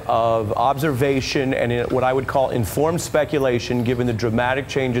hotbed of observation and what I would call informed speculation given the dramatic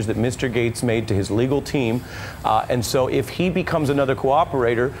changes that Mr. Gates made to his legal team. And so if he becomes another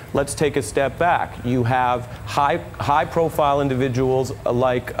cooperator, let's take a step back. You have high-profile individuals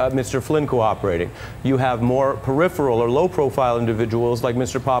like Mr. Flynn cooperating. You have more peripheral or low-profile individuals like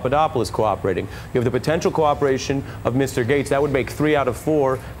Mr. Papadopoulos cooperating. You have the potential cooperation of Mr. Gates. That would make 3 out of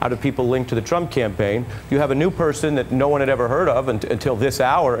 4 out of people linked to the Trump campaign. You have a new person that no one had ever heard of until this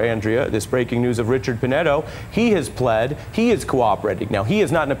hour, Andrea, this breaking news of Richard Pinedo. He has pled. He is cooperating. Now, he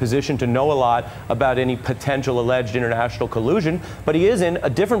is not in a position to know a lot about any potential alleged international collusion, but he is in a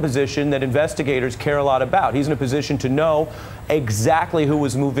different position that investigators care a lot about. He's in a position to know exactly who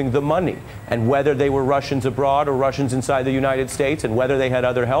was moving the money and whether they were Russians abroad or Russians inside the United States and whether they had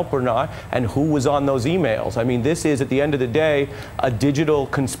other help or not and who was on those emails. I mean, this is, at the end of the day, a digital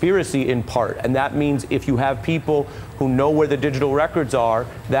conspiracy in part. And that means if you have people who know where the digital records are,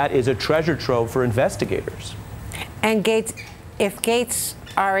 that is a treasure trove for investigators. And Gates, if Gates,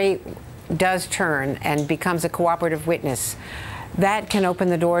 Ari, does turn and becomes a cooperative witness, that can open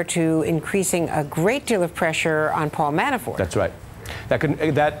the door to increasing a great deal of pressure on Paul Manafort. That's right.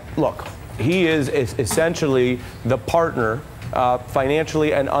 Look, he is essentially the partner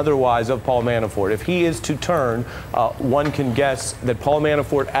financially and otherwise of Paul Manafort. If he is to turn, one can guess that Paul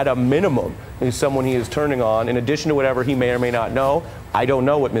Manafort, at a minimum, is someone he is turning on, in addition to whatever he may or may not know. I don't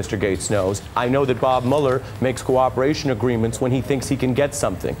know what Mr. Gates knows. I know that Bob Mueller makes cooperation agreements when he thinks he can get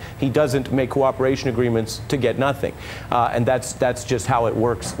something. He doesn't make cooperation agreements to get nothing. And that's just how it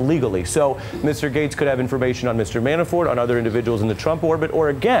works legally. So Mr. Gates could have information on Mr. Manafort, on other individuals in the Trump orbit, or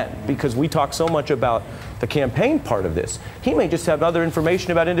again, because we talk so much about the campaign part of this, he may just have other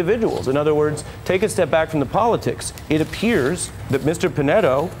information about individuals. In other words, take a step back from the politics. It appears that Mr.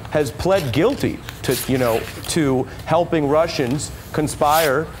 Pinedo has pled guilty to helping Russians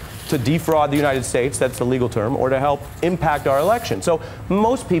conspire to defraud the United States, that's the legal term, or to help impact our election. So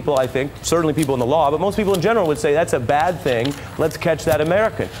most people, I think, certainly people in the law, but most people in general would say that's a bad thing. Let's catch that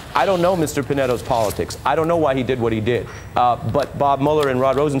American. I don't know Mr. Pinedo's politics. I don't know why he did what he did. But Bob Mueller and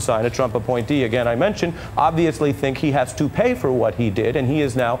Rod Rosenstein, a Trump appointee, again, I mentioned, obviously think he has to pay for what he did, and he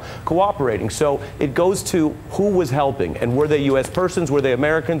is now cooperating. So it goes to who was helping, and were they U.S. persons, were they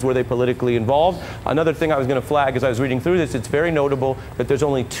Americans, were they politically involved? Another thing I was going to flag as I was reading through this, it's very notable that there's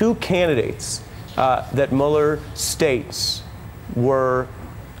only 2 candidates that Mueller states were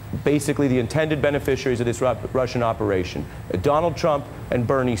basically the intended beneficiaries of this Russian operation, Donald Trump and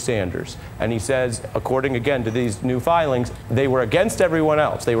Bernie Sanders. And he says, according again to these new filings, they were against everyone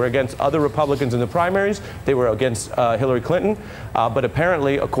else. They were against other Republicans in the primaries. They were against Hillary Clinton. But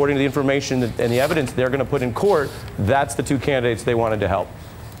apparently, according to the information and the evidence they're going to put in court, that's the 2 candidates they wanted to help.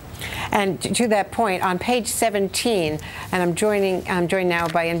 And to that point, on page 17, and I'm joined now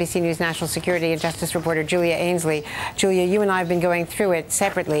by NBC News national security and justice reporter Julia Ainsley. Julia, you and I have been going through it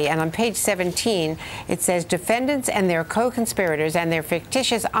separately, and on page 17, it says defendants and their co-conspirators and their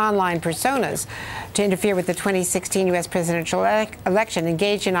fictitious online personas to interfere with the 2016 U.S. presidential election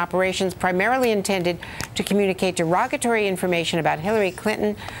engaged in operations primarily intended to communicate derogatory information about Hillary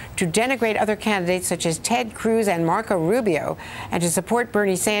Clinton, to denigrate other candidates such as Ted Cruz and Marco Rubio, and to support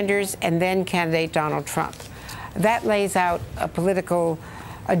Bernie Sanders and then candidate Donald Trump. That lays out a political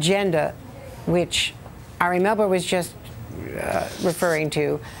agenda which Ari Melber was just referring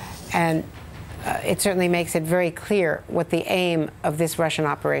to, and it certainly makes it very clear what the aim of this Russian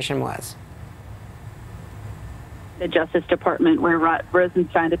operation was. The Justice Department, where Rod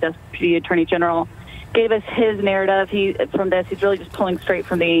Rosenstein, the Deputy Attorney General, gave us his narrative. From this, he's really just pulling straight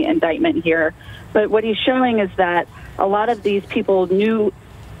from the indictment here. But what he's showing is that a lot of these people knew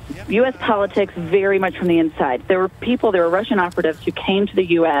U.S. politics very much from the inside. There were Russian operatives who came to the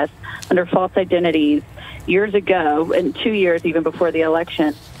U.S. under false identities years ago, and 2 years even before the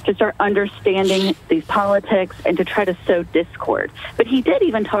election, to start understanding these politics and to try to sow discord. But he did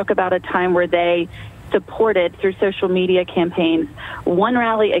even talk about a time where they supported, through social media campaigns, one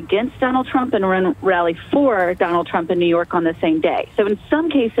rally against Donald Trump and one rally for Donald Trump in New York on the same day. So in some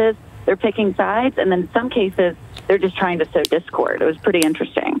cases, they're picking sides, and then in some cases, they're just trying to sow discord. It was pretty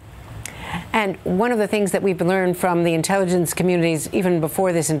interesting. And one of the things that we've learned from the intelligence communities, even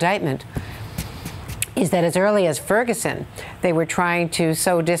before this indictment, is that as early as Ferguson, they were trying to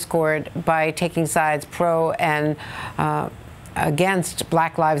sow discord by taking sides pro and against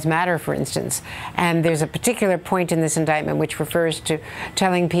Black Lives Matter, for instance. And there's a particular point in this indictment which refers to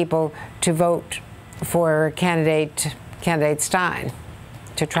telling people to vote for candidate Stein,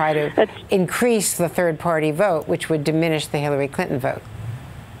 to try to increase the third-party vote, which would diminish the Hillary Clinton vote.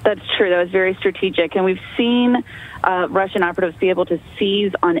 That's true. That was very strategic. And we've seen Russian operatives be able to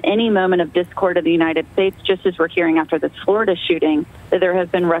seize on any moment of discord in the United States, just as we're hearing after this Florida shooting, that there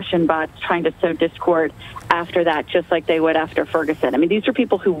have been Russian bots trying to sow discord after that, just like they would after Ferguson. I mean, these are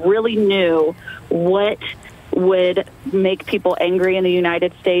people who really knew what would make people angry in the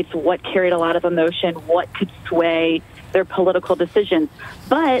United States, what carried a lot of emotion, what could sway their political decisions.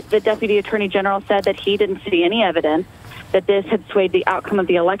 But the Deputy Attorney General said that he didn't see any evidence that this had swayed the outcome of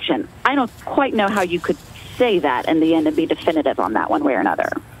the election. I don't quite know how you could say that in the end and be definitive on that one way or another.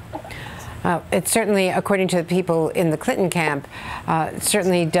 It certainly, according to the people in the Clinton camp,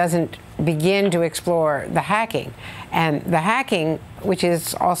 certainly doesn't begin to explore the hacking. And the hacking, which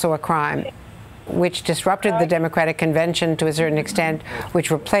is also a crime, which disrupted the Democratic Convention to a certain extent,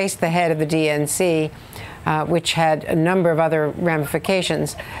 which replaced the head of the DNC, which had a number of other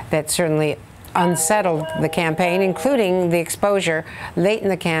ramifications that certainly unsettled the campaign, including the exposure late in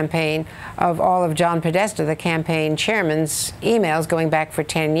the campaign of all of John Podesta, the campaign chairman's emails going back for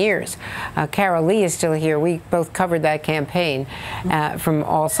 10 years. Carol Lee is still here. We both covered that campaign from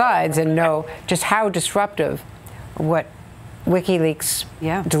all sides and know just how disruptive what WikiLeaks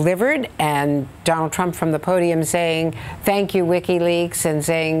delivered, and Donald Trump from the podium saying, thank you, WikiLeaks, and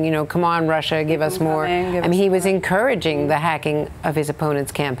saying, you know, come on, Russia, give us more. I mean, he was encouraging the hacking of his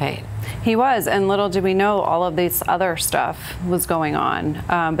opponent's campaign. He was, and little did we know all of this other stuff was going on.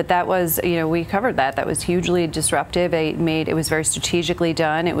 But that was, you know, we covered that. That was hugely disruptive. It was very strategically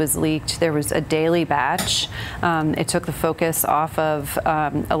done. It was leaked. There was a daily batch. It took the focus off of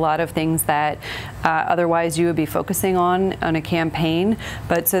a lot of things that otherwise you would be focusing on a campaign.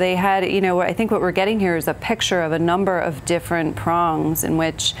 But so they had, you know, I think what we're getting here is a picture of a number of different prongs in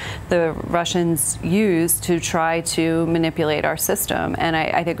which the Russians used to try to manipulate our system. And I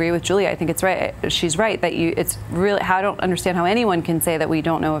agree with Julia. I think it's right. She's right that it's really. I don't understand how anyone can say that we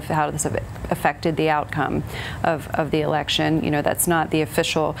don't know how this affected the outcome of the election. You know, that's not the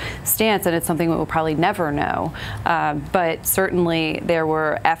official stance, and it's something we will probably never know. But certainly there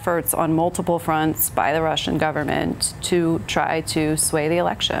were efforts on multiple fronts by the Russian government to try to sway the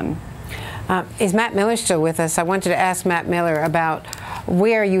election. Is Matt Miller still with us? I wanted to ask Matt Miller about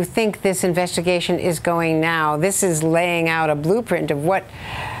where you think this investigation is going now. This is laying out a blueprint of what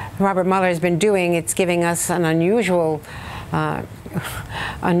Robert Mueller has been doing. It's giving us an unusual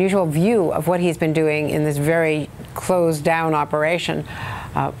view of what he's been doing in this very closed down operation.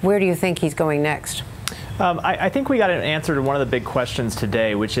 Where do you think he's going next? I think we got an answer to one of the big questions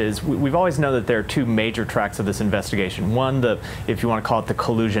today, which is we've always known that there are two major tracks of this investigation. One, if you want to call it the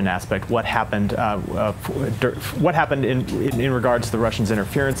collusion aspect, what happened in regards to the Russians'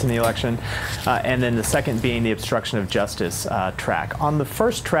 interference in the election, and then the second being the obstruction of justice track. On the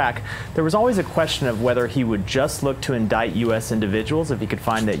first track, there was always a question of whether he would just look to indict U.S. individuals if he could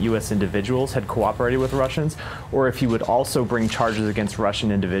find that U.S. individuals had cooperated with Russians, or if he would also bring charges against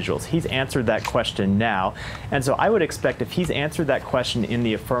Russian individuals. He's answered that question now. And so I would expect if he's answered that question in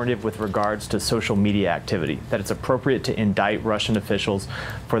the affirmative with regards to social media activity, that it's appropriate to indict Russian officials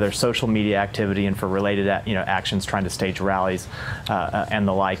for their social media activity and for related actions trying to stage rallies and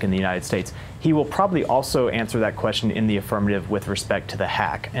the like in the United States. He will probably also answer that question in the affirmative with respect to the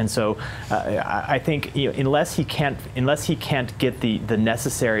hack. And so I think unless he can't get the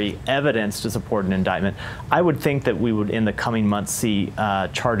necessary evidence to support an indictment, I would think that we would in the coming months see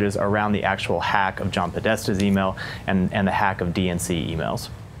charges around the actual hack of John Podesta's email and the hack of DNC emails.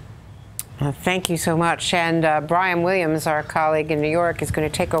 Thank you so much. And Brian Williams, our colleague in New York, is going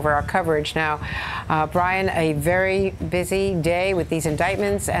to take over our coverage now. Brian, a very busy day with these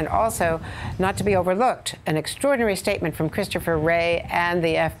indictments, and also, not to be overlooked, an extraordinary statement from Christopher Wray and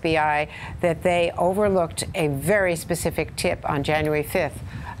the FBI that they overlooked a very specific tip on January 5th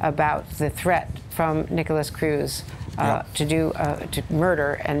about the threat from Nicholas Cruz to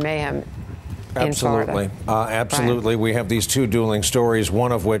murder and mayhem Absolutely. Absolutely. We have these two dueling stories,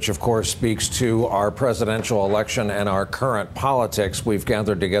 one of which, of course, speaks to our presidential election and our current politics. We've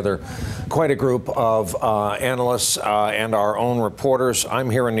gathered together quite a group of analysts and our own reporters. I'm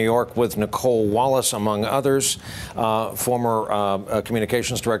here in New York with Nicole Wallace, among others, former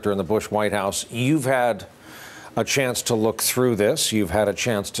communications director in the Bush White House. You've had a chance to look through this. You've had a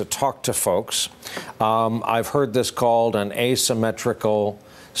chance to talk to folks. I've heard this called an asymmetrical,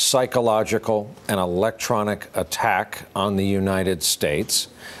 psychological, and electronic attack on the United States.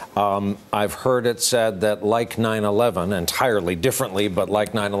 I've heard it said that, like 9/11, entirely differently, but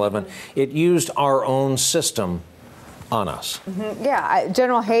like 9/11, it used our own system on us. Yeah,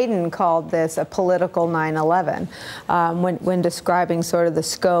 General Hayden called this a political 9/11 when describing sort of the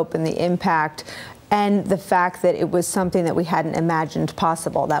scope and the impact and the fact that it was something that we hadn't imagined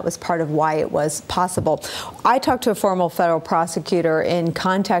possible. That was part of why it was possible. I talked to a former federal prosecutor in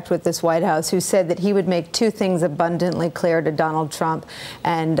contact with this White House who said that he would make two things abundantly clear to Donald Trump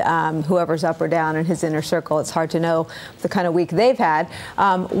and whoever's up or down in his inner circle. It's hard to know the kind of week they've had.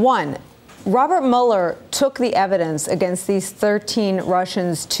 One, Robert Mueller took the evidence against these 13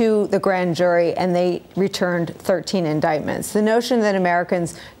 Russians to the grand jury, and they returned 13 indictments. The notion that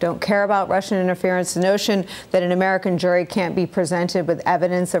Americans don't care about Russian interference, the notion that an American jury can't be presented with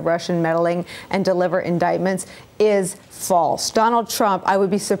evidence of Russian meddling and deliver indictments is false. Donald Trump, I would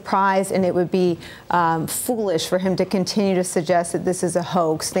be surprised, and it would be foolish for him to continue to suggest that this is a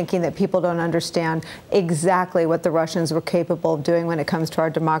hoax, thinking that people don't understand exactly what the Russians were capable of doing when it comes to our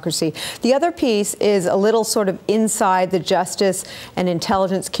democracy. The other piece is a little sort of inside the justice and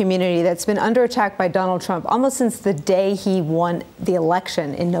intelligence community that's been under attack by Donald Trump almost since the day he won the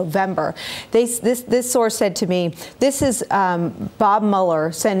election in November. This source said to me, this is Bob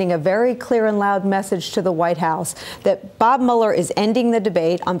Mueller sending a very clear and loud message to the White House that Bob Mueller is ending the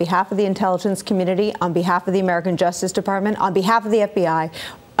debate on behalf of the intelligence community, on behalf of the American Justice Department, on behalf of the FBI,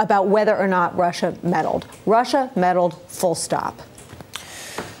 about whether or not Russia meddled. Russia meddled, full stop.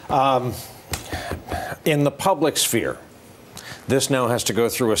 In the public sphere, this now has to go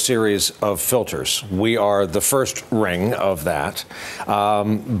through a series of filters. We are the first ring of that.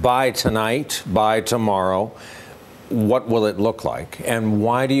 By tonight, by tomorrow, what will it look like? And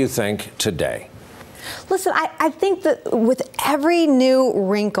why do you think today? Listen, I think that with every new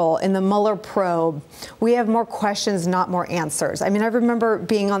wrinkle in the Mueller probe, we have more questions, not more answers. I mean, I remember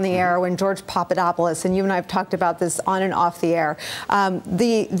being on the air when George Papadopoulos, and you and I have talked about this on and off the air,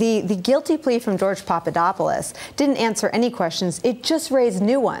 the guilty plea from George Papadopoulos didn't answer any questions. It just raised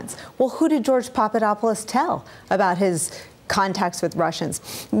new ones. Well, who did George Papadopoulos tell about his contacts with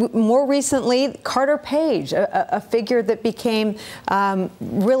Russians? More recently, Carter Page, a figure that became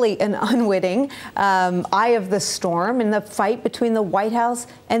really an unwitting eye of the storm in the fight between the White House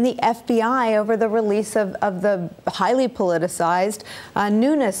and the FBI over the release of the highly politicized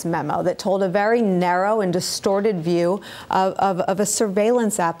Nunes memo that told a very narrow and distorted view of a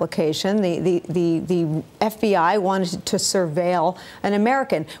surveillance application. The FBI wanted to surveil an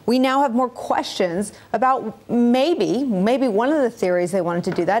American. We now have more questions about maybe one of the theories they wanted to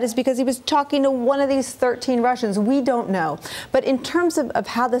do that is because he was talking to one of these 13 Russians. We don't know. But in terms of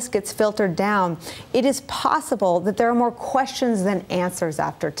how this gets filtered down, it is possible that there are more questions than answers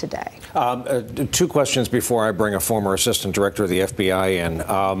after today. Two questions before I bring a former assistant director of the FBI in.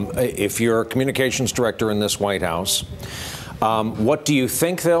 If you're a communications director in this White House, what do you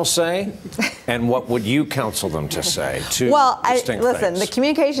think they'll say, and what would you counsel them to say? Well, listen, the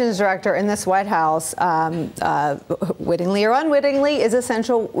communications director in this White House, wittingly or unwittingly,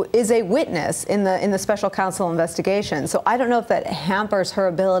 is a witness in the special counsel investigation. So I don't know if that hampers her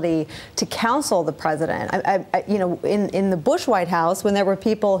ability to counsel the president. In the Bush White House, when there were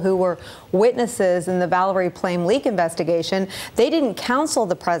people who were witnesses in the Valerie Plame leak investigation, they didn't counsel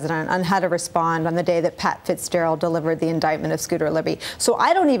the president on how to respond on the day that Pat Fitzgerald delivered the indictment of Scooter Libby. So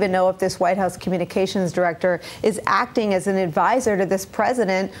I don't even know if this White House communications director is acting as an advisor to this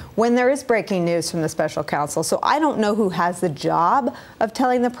president when there is breaking news from the special counsel. So I don't know who has the job of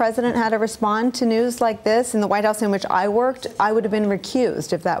telling the president how to respond to news like this. In the White House in which I worked, I would have been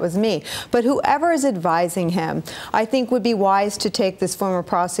recused if that was me. But whoever is advising him, I think would be wise to take this former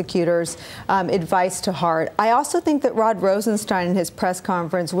prosecutor's advice to heart. I also think that Rod Rosenstein in his press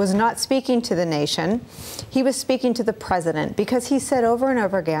conference was not speaking to the nation. He was speaking to the president, because he said over and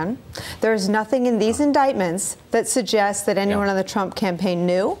over again, there's nothing in these indictments that suggests that anyone on the Trump campaign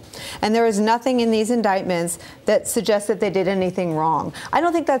knew, and there is nothing in these indictments that suggests that they did anything wrong. I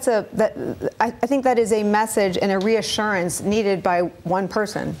don't think I think that is a message and a reassurance needed by one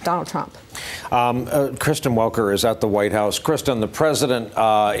person, Donald Trump. Kristen Welker is at the White House. Kristen, the president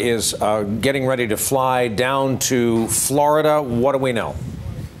is getting ready to fly down to Florida. What do we know?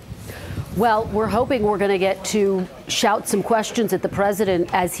 Well, we're hoping we're going to get to shout some questions at the president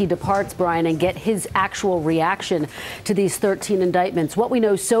as he departs, Brian, and get his actual reaction to these 13 indictments. What we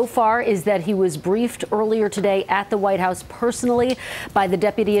know so far is that he was briefed earlier today at the White House personally by the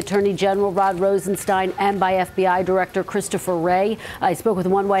Deputy Attorney General Rod Rosenstein and by FBI Director Christopher Wray. I spoke with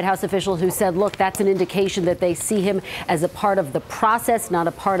one White House official who said, look, that's an indication that they see him as a part of the process, not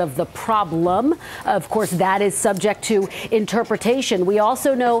a part of the problem. Of course, that is subject to interpretation. We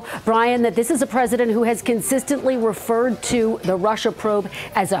also know, Brian, that this is a president who has consistently referred to the Russia probe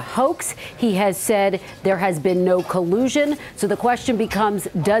as a hoax. He has said there has been no collusion. So the question becomes,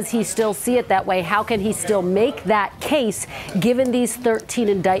 does he still see it that way? How can he still make that case given these 13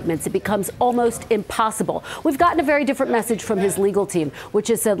 indictments? It becomes almost impossible. We've gotten a very different message from his legal team, which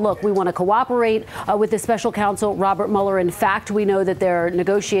has said, look, we want to cooperate with the special counsel, Robert Mueller. In fact, we know that there are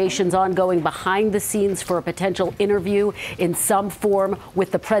negotiations ongoing behind the scenes for a potential interview in some form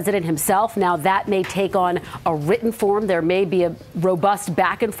with the president himself. Now, that may take on a written form. There may be a robust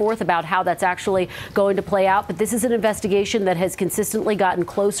back and forth about how that's actually going to play out. But this is an investigation that has consistently gotten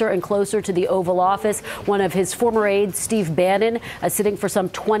closer and closer to the Oval Office. One of his former aides, Steve Bannon, sitting for some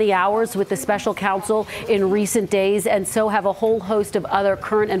 20 hours with the special counsel in recent days, and so have a whole host of other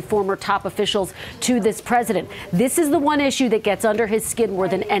current and former top officials to this president. This is the one issue that gets under his skin more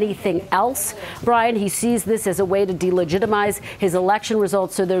than anything else. Brian, he sees this as a way to delegitimize his election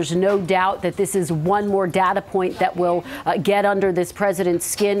results, so there's no doubt that this is one more data point that will get under this president's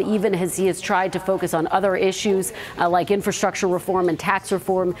skin, even as he has tried to focus on other issues like infrastructure reform and tax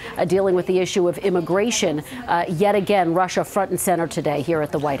reform, dealing with the issue of immigration. Yet again, Russia front and center today here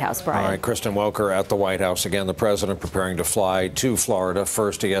at the White House, Brian. All right, Kristen Welker at the White House. Again, the president preparing to fly to Florida.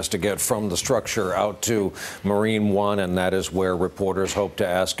 First, he has to get from the structure out to Marine One, and that is where reporters hope to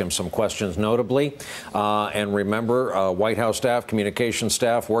ask him some questions, notably. And remember, White House staff, communication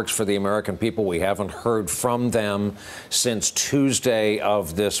staff, works for the American people. We haven't heard from them since Tuesday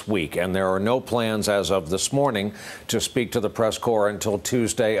of this week, and there are no plans as of this morning to speak to the press corps until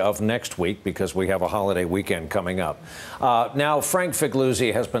Tuesday of next week because we have a holiday weekend coming up. Now, Frank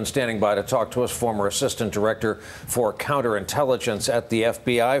Figliuzzi has been standing by to talk to us, former assistant director for counterintelligence at the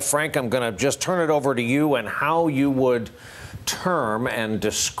FBI. Frank, I'm going to just turn it over to you and how you would term and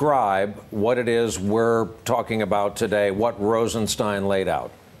describe what it is we're talking about today, what Rosenstein laid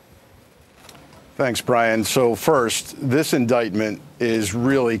out. Thanks, Brian. So first, this indictment is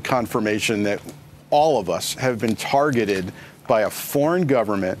really confirmation that all of us have been targeted by a foreign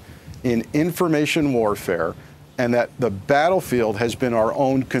government in information warfare, and that the battlefield has been our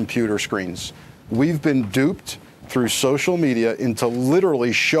own computer screens. We've been duped through social media into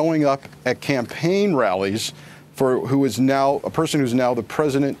literally showing up at campaign rallies for who is now a person who's now the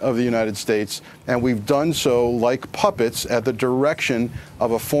president of the United States, and we've done so like puppets at the direction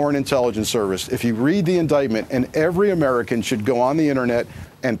of a foreign intelligence service. If you read the indictment, and every American should go on the internet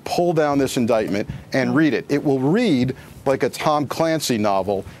and pull down this indictment and read it. It will read like a Tom Clancy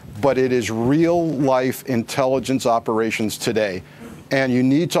novel, but it is real life intelligence operations today. And you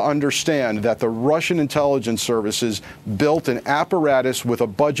need to understand that the Russian intelligence services built an apparatus with a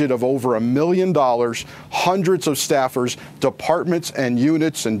budget of over $1 million, hundreds of staffers, departments and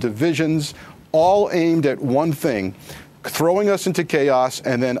units and divisions, all aimed at one thing: throwing us into chaos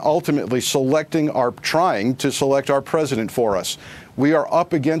and then ultimately trying to select our president for us. We are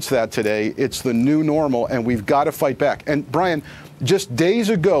up against that today. It's the new normal, and we've got to fight back. And Brian, just days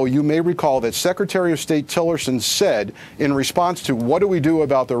ago, you may recall that Secretary of State Tillerson said, in response to what do we do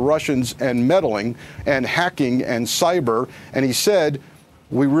about the Russians and meddling and hacking and cyber, and he said,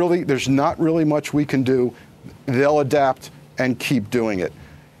 there's not really much we can do. They'll adapt and keep doing it.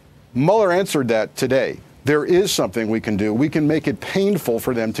 Mueller answered that today. There is something we can do. We can make it painful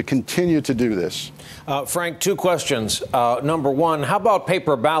for them to continue to do this. Frank, two questions. Number one, how about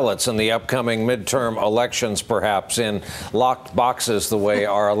paper ballots in the upcoming midterm elections, perhaps in locked boxes, the way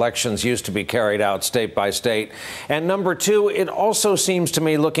our elections used to be carried out state by state? And number two, it also seems to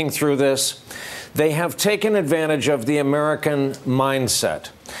me, looking through this, they have taken advantage of the American mindset.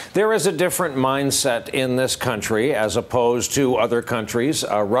 There is a different mindset in this country as opposed to other countries.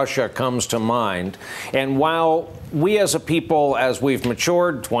 Russia comes to mind. And while we as a people, as we've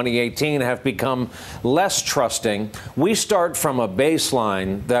matured, 2018, have become less trusting, we start from a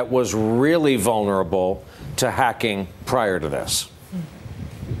baseline that was really vulnerable to hacking prior to this.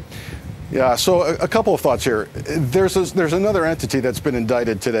 Yeah, so a couple of thoughts here. There's another entity that's been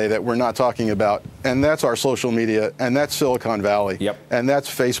indicted today that we're not talking about, and that's our social media, and that's Silicon Valley. Yep. And that's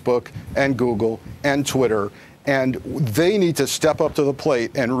Facebook and Google and Twitter. And they need to step up to the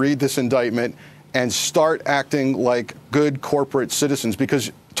plate and read this indictment and start acting like good corporate citizens,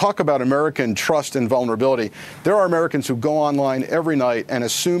 because talk about American trust and vulnerability. There are Americans who go online every night and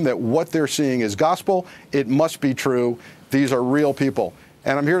assume that what they're seeing is gospel. It must be true. These are real people.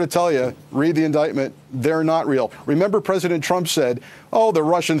 And I'm here to tell you, read the indictment, they're not real. Remember, President Trump said, oh, the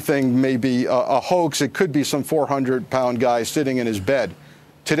Russian thing may be a hoax. It could be some 400-pound guy sitting in his bed.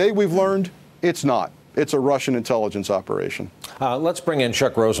 Today we've learned it's not. It's a Russian intelligence operation. Let's bring in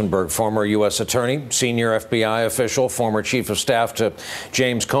Chuck Rosenberg, former U.S. attorney, senior FBI official, former chief of staff to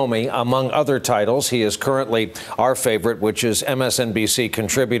James Comey. Among other titles, he is currently our favorite, which is MSNBC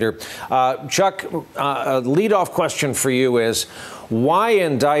contributor. Chuck, a leadoff question for you is, why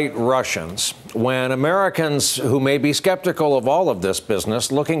indict Russians when Americans who may be skeptical of all of this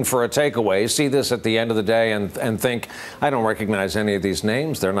business, looking for a takeaway, see this at the end of the day and think, I don't recognize any of these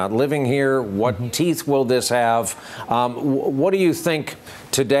names. They're not living here. What teeth will this have? What do you think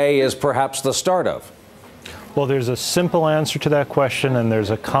today is perhaps the start of? Well, there's a simple answer to that question, and there's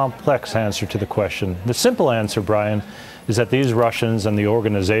a complex answer to the question. The simple answer, Brian, is that these Russians and the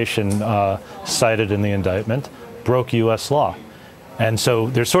organization cited in the indictment broke U.S. law. And so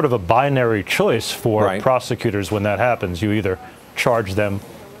there's sort of a binary choice for prosecutors when that happens. You either charge them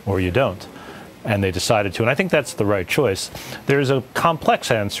or you don't. And they decided to. And I think that's the right choice. There's a complex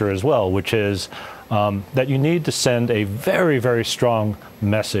answer as well, which is that you need to send a very, very strong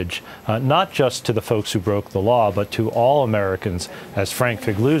message, not just to the folks who broke the law, but to all Americans, as Frank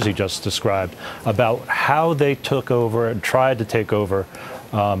Figliuzzi just described, about how they took over and tried to take over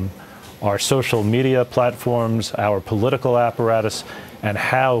our social media platforms, our political apparatus, and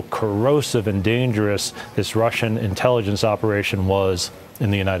how corrosive and dangerous this Russian intelligence operation was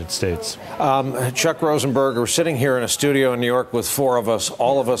in the United States. Chuck Rosenberg, we're sitting here in a studio in New York with four of us.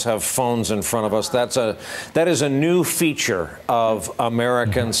 All of us have phones in front of us. That is a new feature of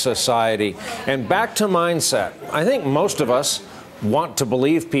American society. And back to mindset. I think most of us want to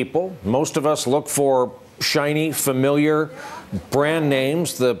believe people. Most of us look for shiny, familiar brand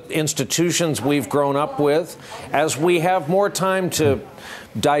names, the institutions we've grown up with. As we have more time to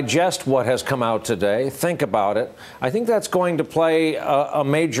digest what has come out today, think about it, I think that's going to play a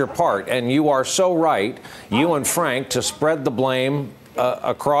major part. And you are so right, you and Frank, to spread the blame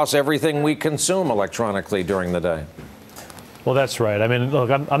across everything we consume electronically during the day. Well, that's right. I mean, look,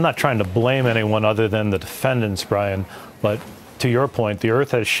 I'm not trying to blame anyone other than the defendants, Brian, but to your point, the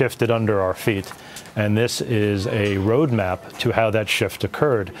earth has shifted under our feet. And this is a roadmap to how that shift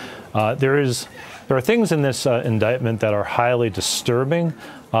occurred. There are things in this indictment that are highly disturbing,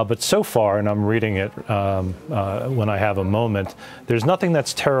 but so far, and I'm reading it when I have a moment, there's nothing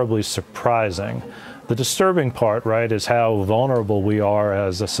that's terribly surprising. The disturbing part, right, is how vulnerable we are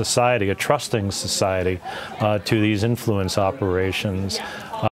as a society, a trusting society, to these influence operations.